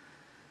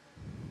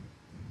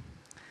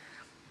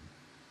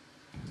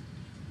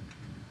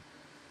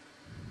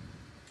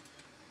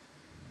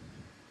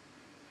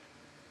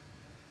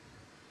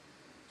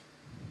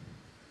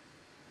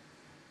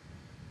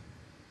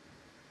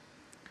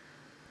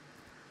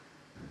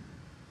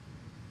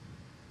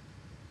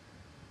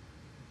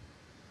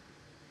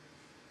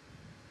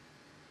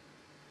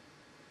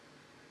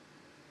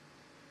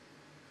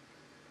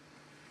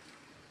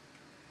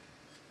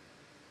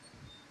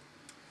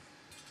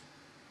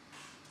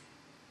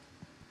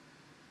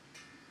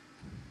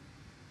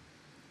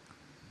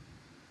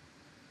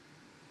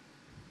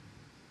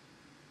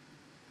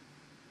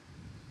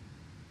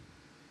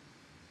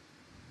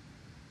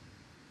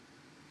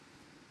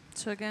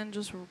 So again,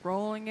 just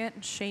rolling it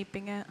and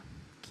shaping it,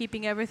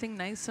 keeping everything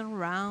nice and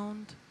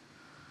round.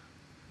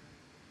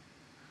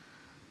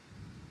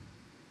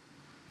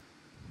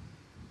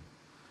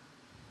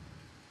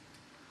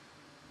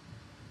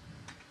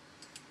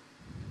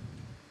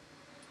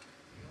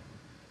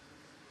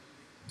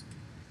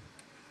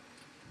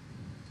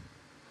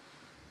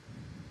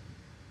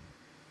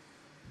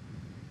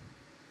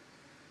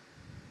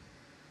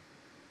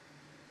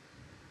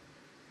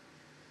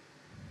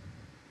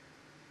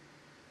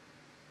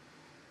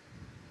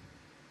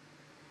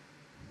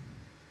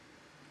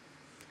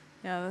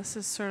 Yeah, this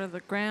is sort of the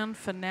grand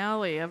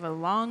finale of a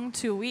long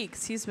 2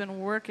 weeks. He's been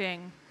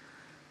working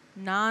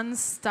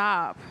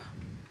non-stop.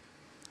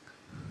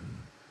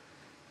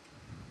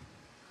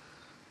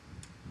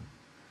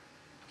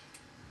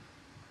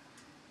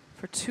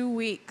 for 2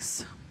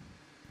 weeks.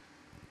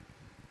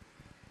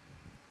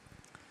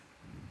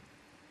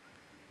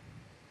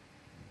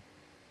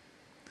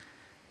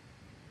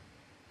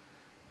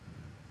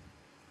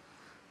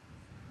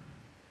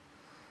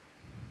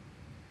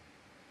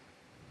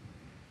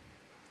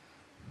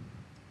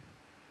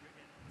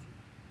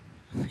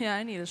 Yeah,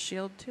 I need a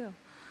shield too.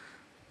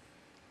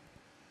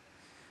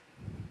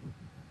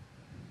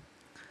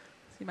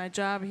 See, my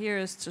job here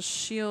is to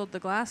shield the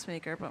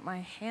glassmaker, but my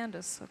hand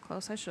is so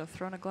close, I should have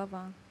thrown a glove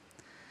on.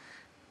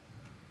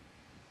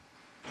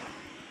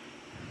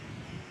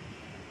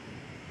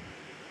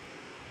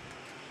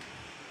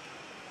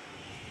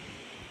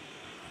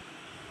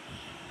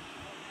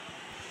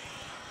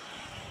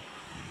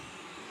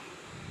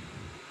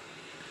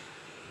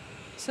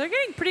 So they're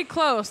getting pretty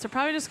close. They're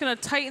probably just going to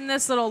tighten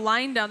this little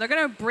line down. They're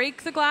going to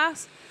break the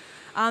glass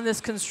on this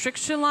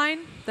constriction line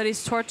that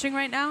he's torching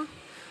right now.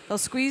 They'll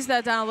squeeze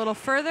that down a little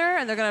further,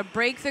 and they're going to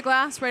break the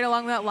glass right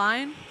along that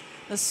line.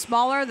 The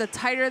smaller, the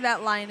tighter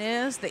that line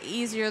is, the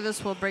easier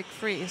this will break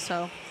free.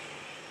 So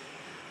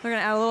they're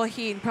going to add a little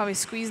heat and probably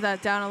squeeze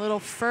that down a little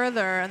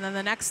further. And then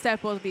the next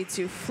step will be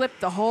to flip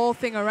the whole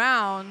thing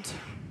around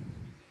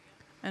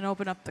and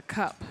open up the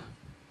cup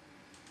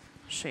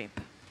shape.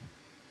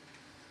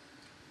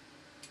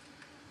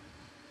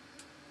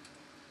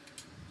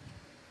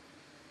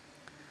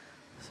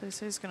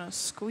 So he's going to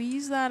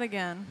squeeze that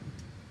again.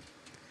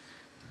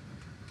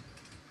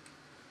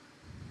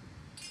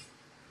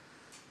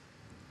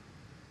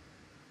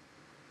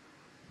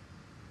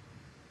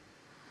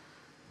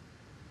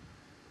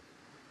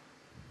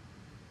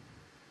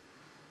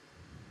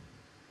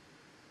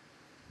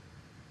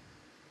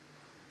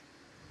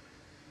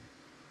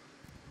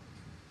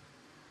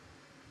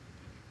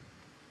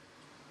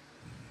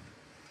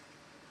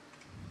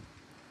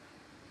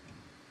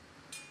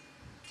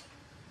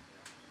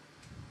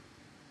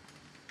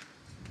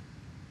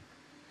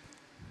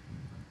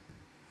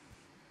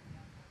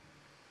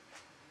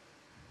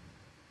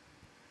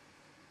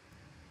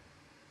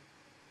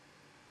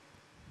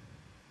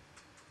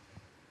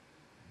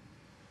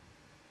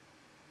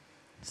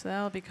 So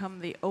that'll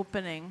become the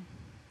opening.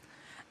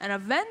 And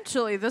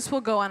eventually this will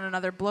go on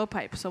another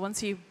blowpipe. So once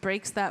he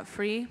breaks that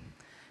free,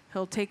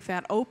 he'll take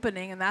that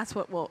opening, and that's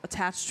what will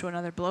attach to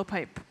another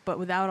blowpipe, but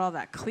without all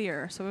that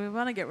clear. So we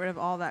want to get rid of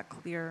all that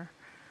clear.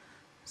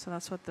 So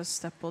that's what this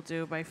step will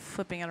do by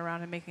flipping it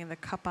around and making the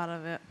cup out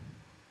of it.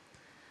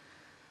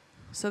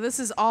 So this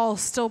is all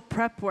still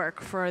prep work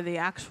for the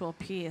actual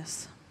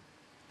piece.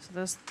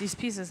 So these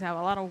pieces have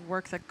a lot of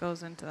work that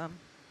goes into them.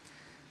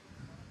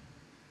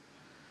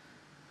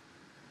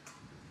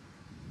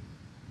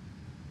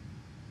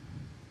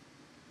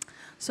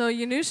 So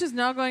Janusz is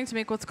now going to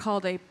make what's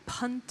called a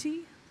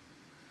punty.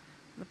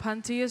 The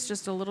punty is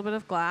just a little bit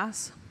of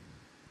glass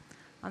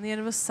on the end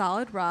of a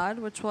solid rod,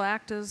 which will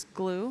act as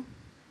glue.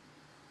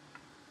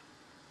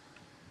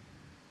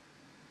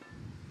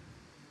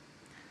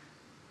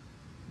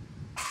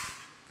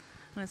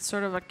 And it's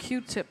sort of a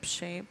Q-tip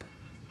shape.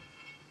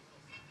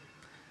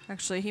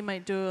 Actually, he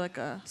might do like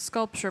a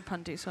sculpture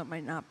punty, so it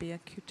might not be a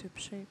Q-tip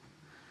shape.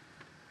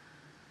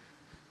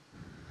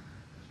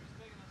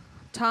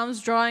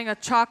 Tom's drawing a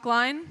chalk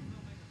line,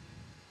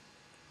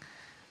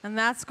 and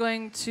that's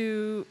going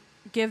to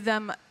give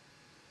them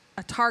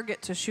a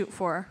target to shoot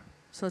for,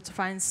 so to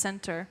find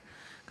center,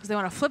 because they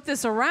want to flip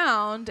this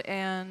around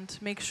and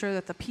make sure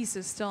that the piece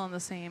is still on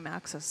the same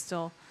axis,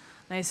 still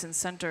nice and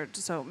centered.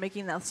 So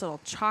making that little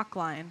chalk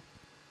line,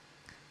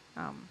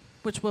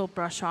 which we'll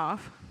brush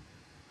off,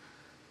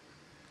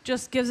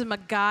 just gives them a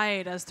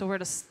guide as to where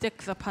to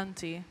stick the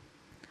punty.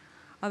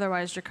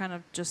 Otherwise, you're kind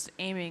of just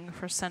aiming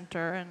for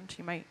center,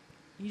 and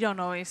you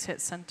don't always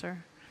hit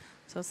center.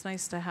 So it's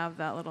nice to have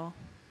that little,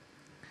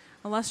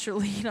 unless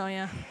you're,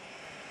 yeah.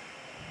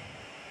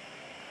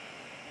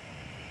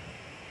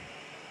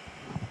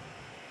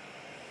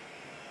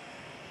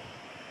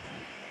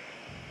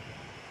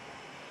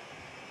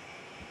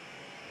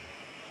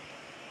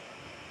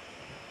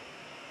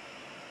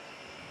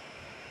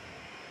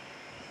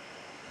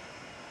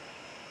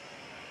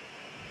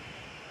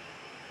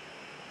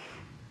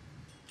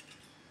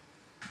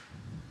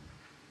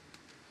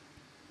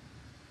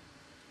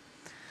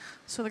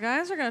 So the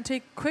guys are going to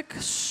take quick,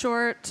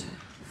 short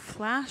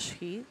flash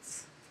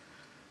heats,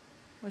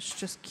 which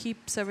just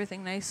keeps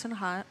everything nice and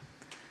hot.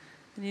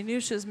 And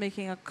Janusz is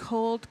making a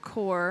cold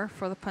core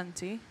for the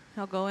punty.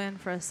 He'll go in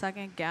for a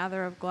second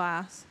gather of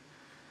glass.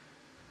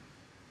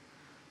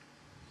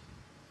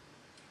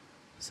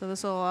 So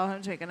this will allow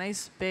him to take a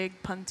nice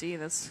big punty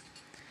that's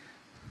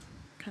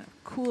kind of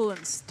cool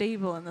and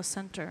stable in the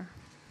center.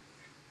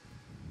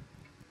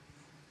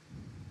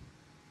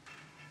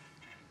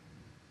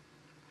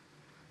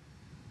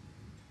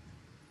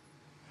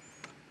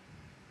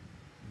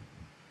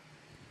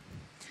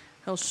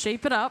 He'll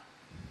shape it up.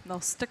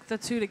 They'll stick the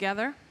two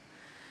together.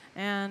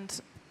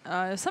 And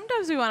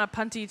sometimes we want a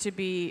punty to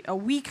be a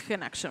weak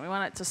connection. We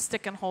want it to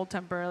stick and hold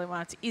temporarily. We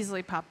want it to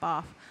easily pop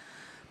off.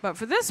 But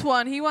for this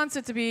one, he wants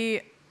it to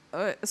be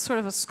sort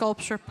of a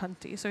sculpture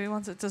punty. So he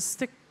wants it to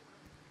stick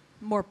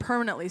more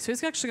permanently. So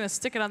he's actually going to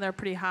stick it on there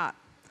pretty hot.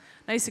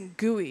 Nice and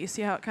gooey.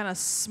 See how it kind of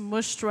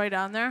smushed right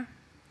on there?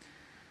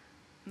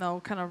 And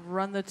they'll kind of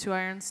run the two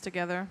irons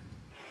together.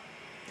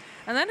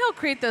 And then he'll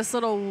create this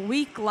little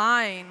weak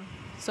line.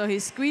 So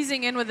he's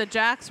squeezing in with the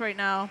jacks right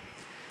now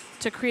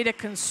to create a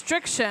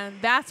constriction.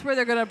 That's where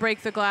they're going to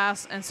break the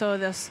glass. And so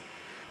this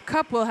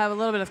cup will have a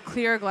little bit of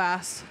clear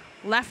glass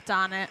left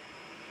on it,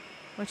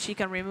 which he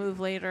can remove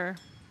later.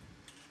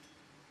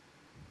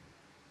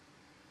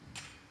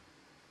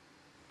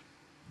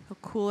 He'll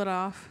cool it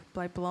off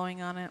by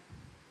blowing on it.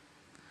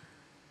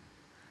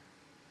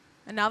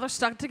 And now they're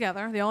stuck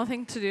together. The only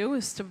thing to do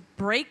is to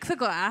break the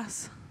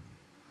glass.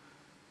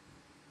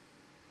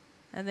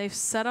 And they've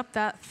set up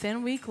that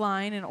thin, weak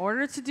line in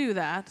order to do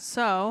that.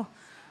 So,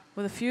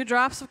 with a few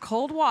drops of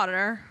cold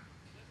water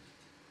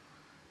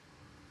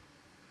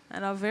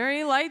and a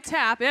very light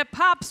tap, it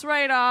pops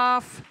right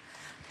off.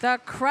 The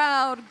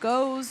crowd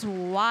goes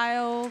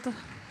wild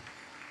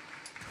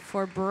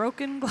for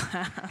broken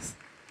glass.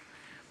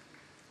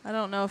 I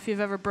don't know if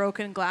you've ever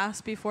broken glass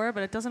before,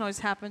 but it doesn't always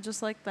happen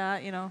just like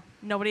that. You know,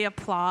 nobody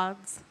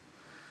applauds.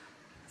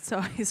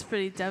 So it's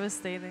pretty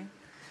devastating.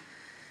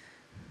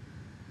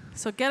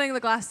 So getting the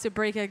glass to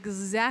break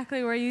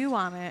exactly where you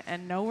want it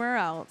and nowhere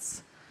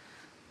else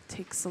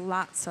takes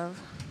lots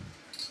of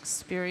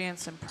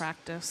experience and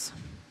practice.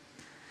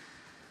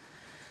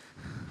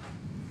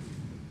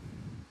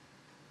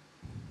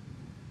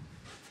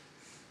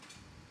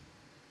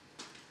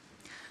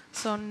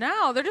 So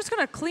now they're just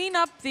going to clean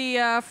up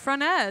the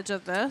front edge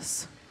of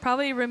this.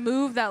 Probably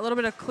remove that little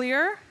bit of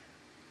clear.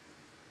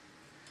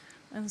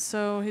 And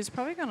so he's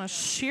probably going to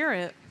shear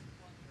it.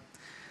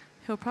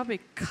 He'll probably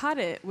cut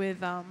it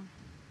with a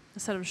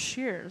set of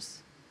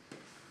shears,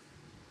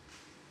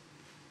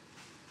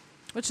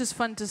 which is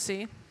fun to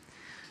see.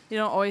 You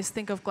don't always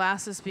think of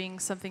glass as being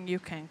something you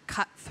can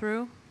cut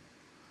through.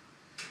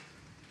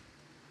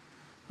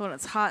 But when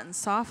it's hot and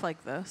soft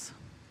like this,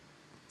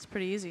 it's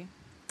pretty easy.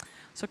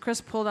 So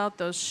Chris pulled out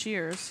those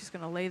shears. He's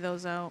going to lay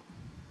those out.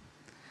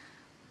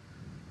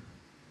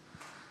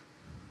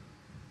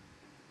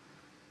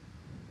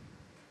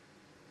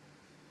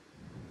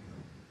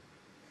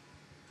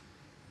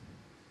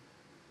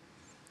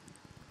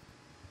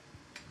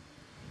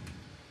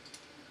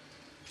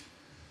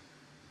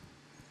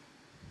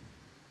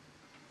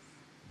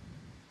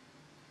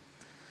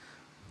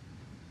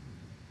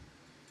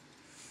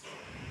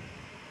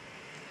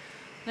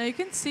 Now you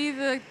can see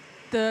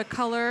the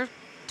color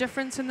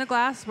difference in the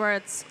glass where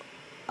it's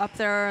up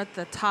there at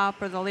the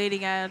top or the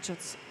leading edge.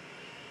 It's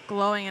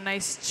glowing a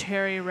nice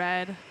cherry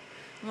red.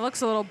 And it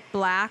looks a little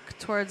black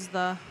towards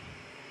the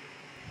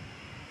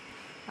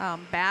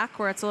back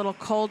where it's a little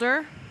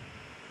colder.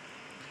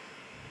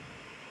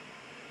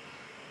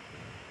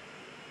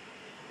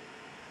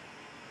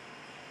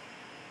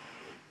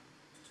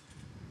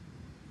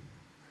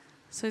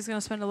 So he's going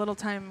to spend a little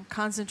time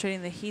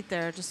concentrating the heat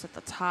there just at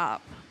the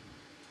top.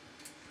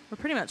 We're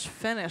pretty much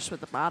finished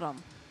with the bottom.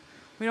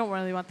 We don't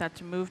really want that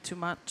to move too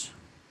much.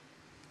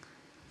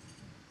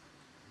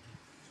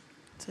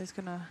 So he's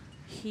going to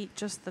heat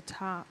just the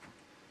top.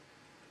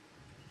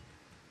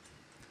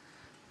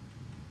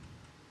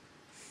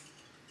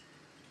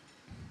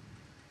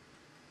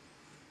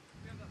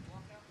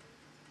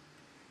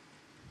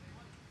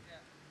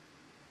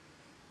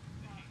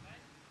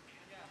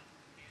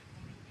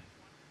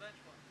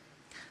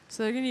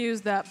 So they're going to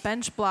use that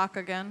bench block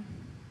again.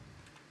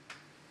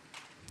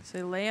 So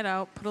they lay it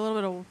out, put a little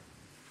bit of,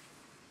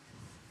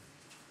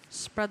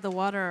 spread the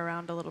water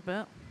around a little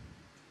bit.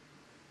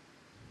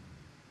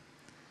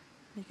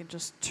 You can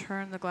just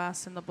turn the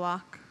glass in the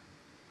block.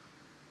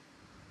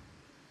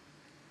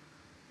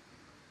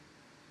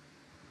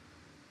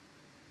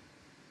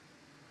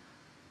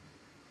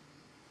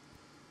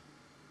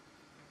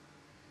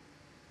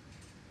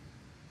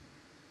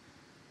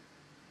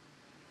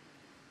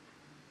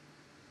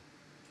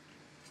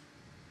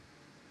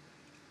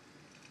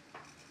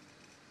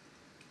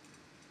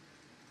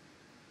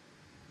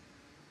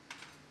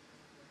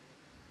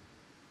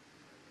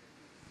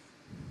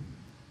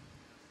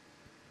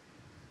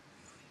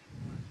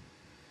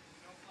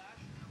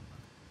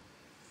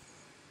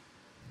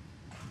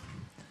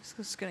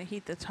 Just going to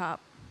heat the top.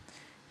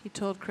 He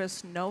told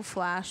Chris no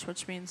flash,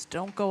 which means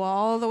don't go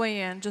all the way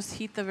in, just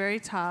heat the very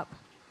top.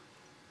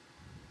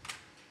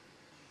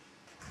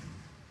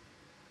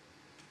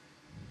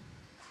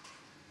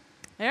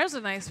 There's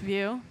a nice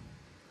view.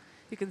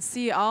 You can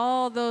see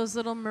all those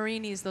little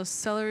marinis, those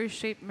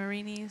celery-shaped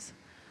marinis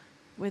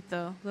with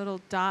the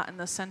little dot in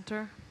the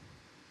center.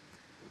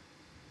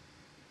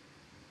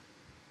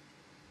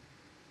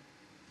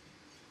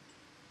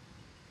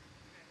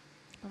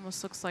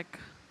 Almost looks like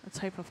a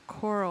type of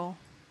coral.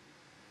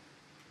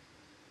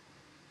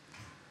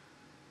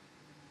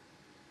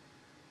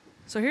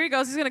 So here he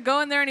goes. He's going to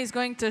go in there and he's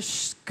going to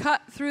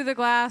cut through the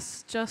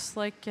glass just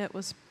like it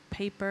was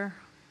paper.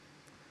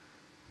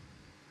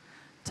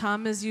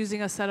 Tom is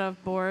using a set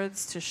of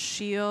boards to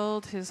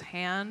shield his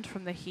hand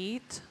from the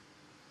heat.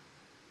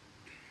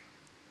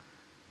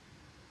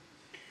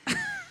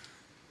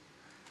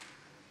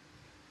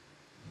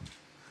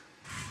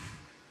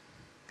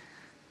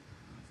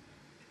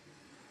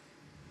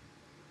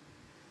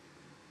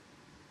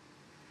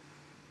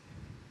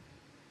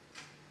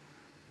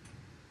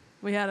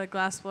 We had a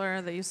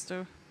glassblower that used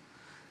to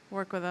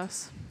work with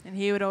us, and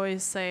he would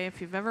always say, if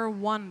you've ever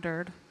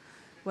wondered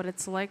what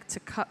it's like to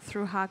cut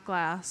through hot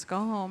glass, go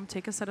home,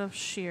 take a set of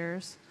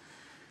shears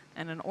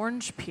and an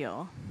orange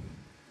peel,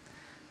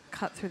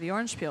 cut through the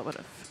orange peel. But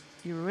if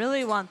you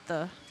really want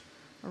the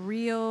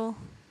real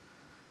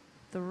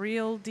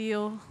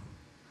deal,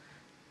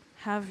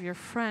 have your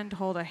friend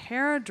hold a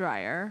hair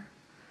dryer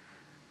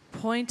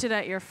pointed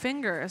at your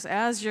fingers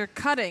as you're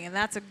cutting, and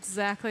that's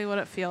exactly what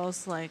it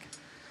feels like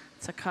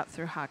to cut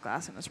through hot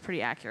glass, and it's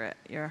pretty accurate.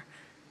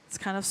 It's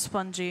kind of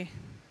spongy,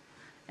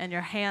 and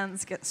your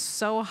hands get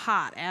so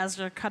hot as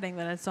you're cutting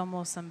that it's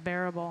almost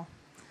unbearable.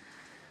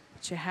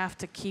 But you have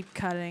to keep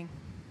cutting.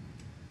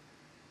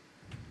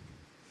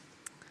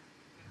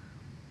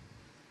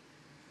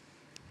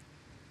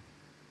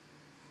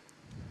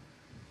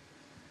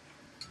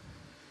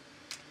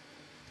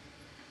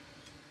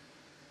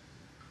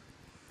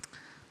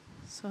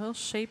 So he'll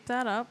shape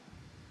that up.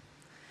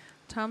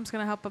 Tom's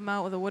going to help him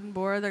out with a wooden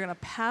board. They're going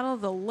to paddle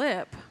the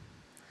lip.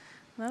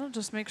 That'll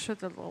just make sure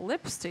that the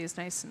lip stays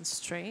nice and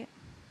straight.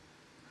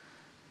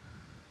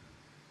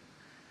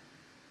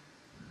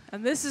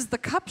 And this is the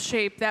cup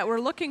shape that we're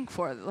looking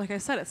for. Like I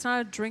said, it's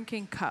not a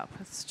drinking cup.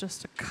 It's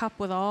just a cup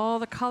with all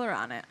the color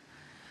on it.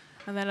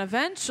 And then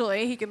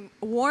eventually he can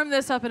warm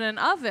this up in an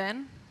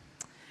oven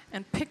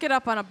and pick it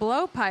up on a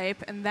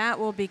blowpipe, and that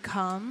will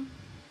become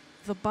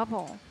the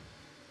bubble.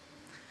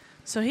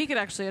 So he could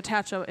actually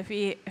attach if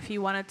he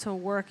wanted to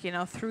work,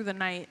 through the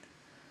night.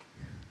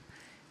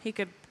 He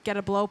could get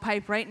a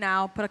blowpipe right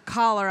now, put a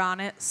collar on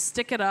it,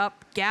 stick it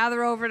up,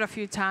 gather over it a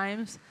few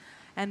times,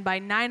 and by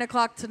 9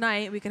 o'clock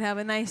tonight we could have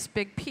a nice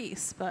big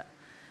piece. But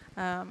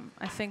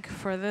I think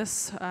for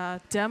this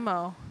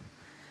demo,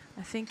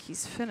 I think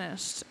he's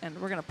finished,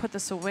 and we're going to put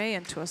this away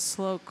into a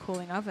slow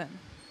cooling oven.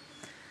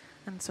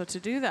 And so to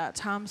do that,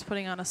 Tom's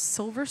putting on a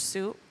silver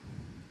suit,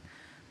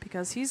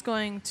 because he's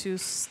going to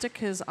stick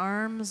his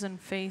arms and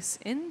face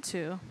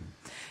into.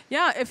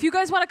 Yeah, if you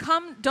guys want to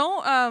come,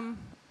 don't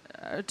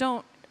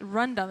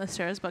run down the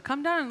stairs, but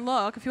come down and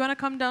look. If you want to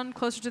come down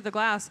closer to the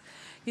glass,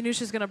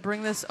 Janus's going to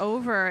bring this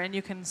over, and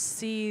you can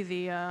see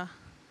the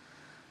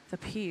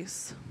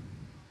piece.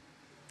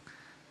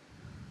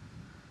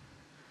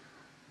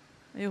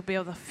 You'll be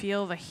able to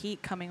feel the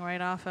heat coming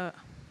right off it.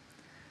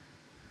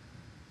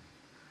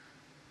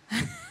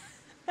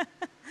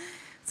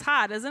 It's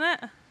hot, isn't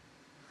it?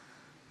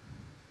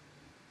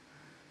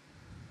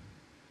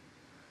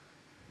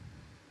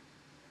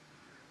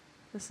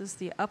 This is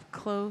the up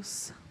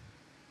close.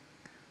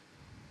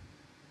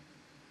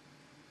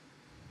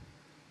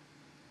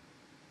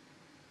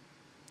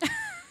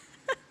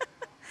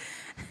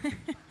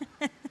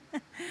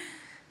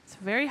 It's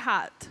very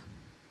hot.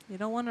 You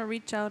don't want to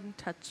reach out and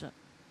touch it.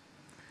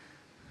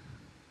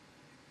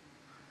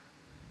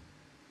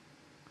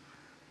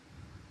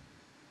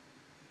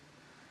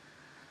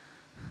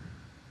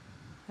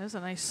 There's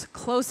a nice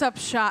close-up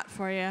shot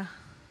for you.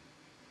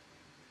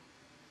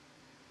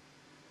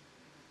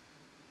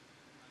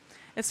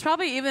 It's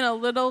probably even a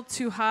little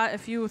too hot.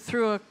 If you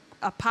threw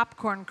a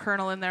popcorn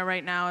kernel in there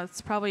right now, it's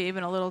probably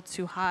even a little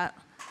too hot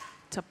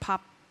to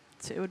pop.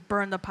 It would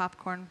burn the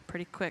popcorn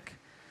pretty quick.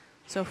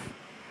 So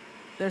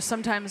there's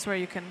some times where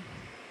you can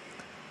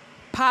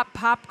pop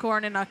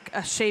popcorn in a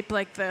shape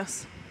like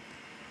this,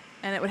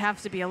 and it would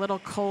have to be a little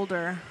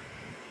colder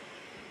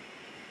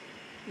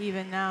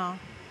even now.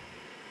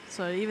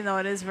 So even though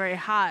it is very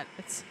hot,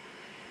 it's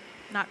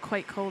not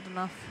quite cold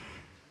enough.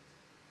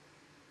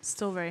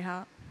 Still very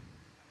hot.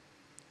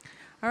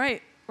 All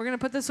right, we're going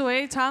to put this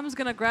away. Tom's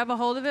going to grab a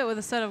hold of it with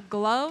a set of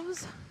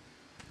gloves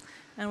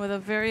and with a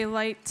very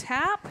light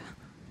tap.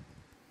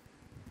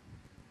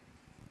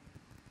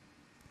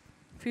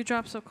 A few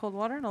drops of cold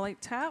water and a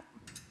light tap.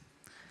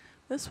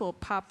 This will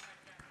pop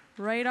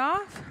right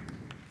off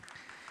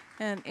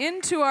and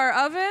into our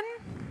oven,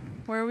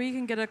 where we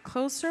can get a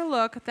closer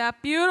look at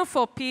that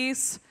beautiful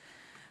piece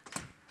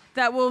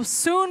that will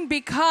soon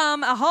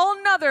become a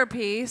whole nother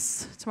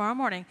piece tomorrow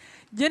morning.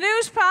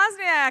 Janusz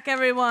Poźniak,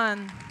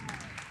 everyone.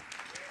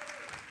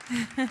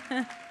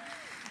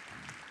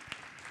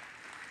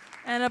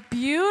 And a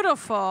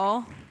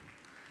beautiful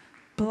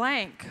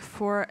blank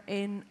for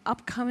an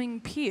upcoming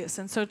piece.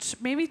 And so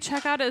maybe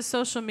check out his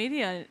social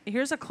media.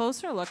 Here's a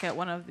closer look at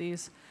one of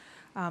these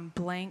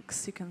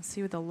blanks. You can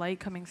see with the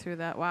light coming through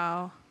that.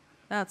 Wow,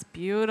 that's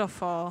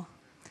beautiful.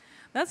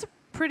 That's a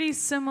pretty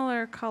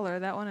similar color.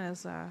 That one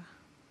is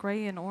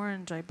gray and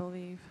orange, I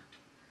believe.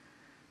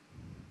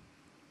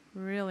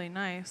 Really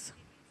nice.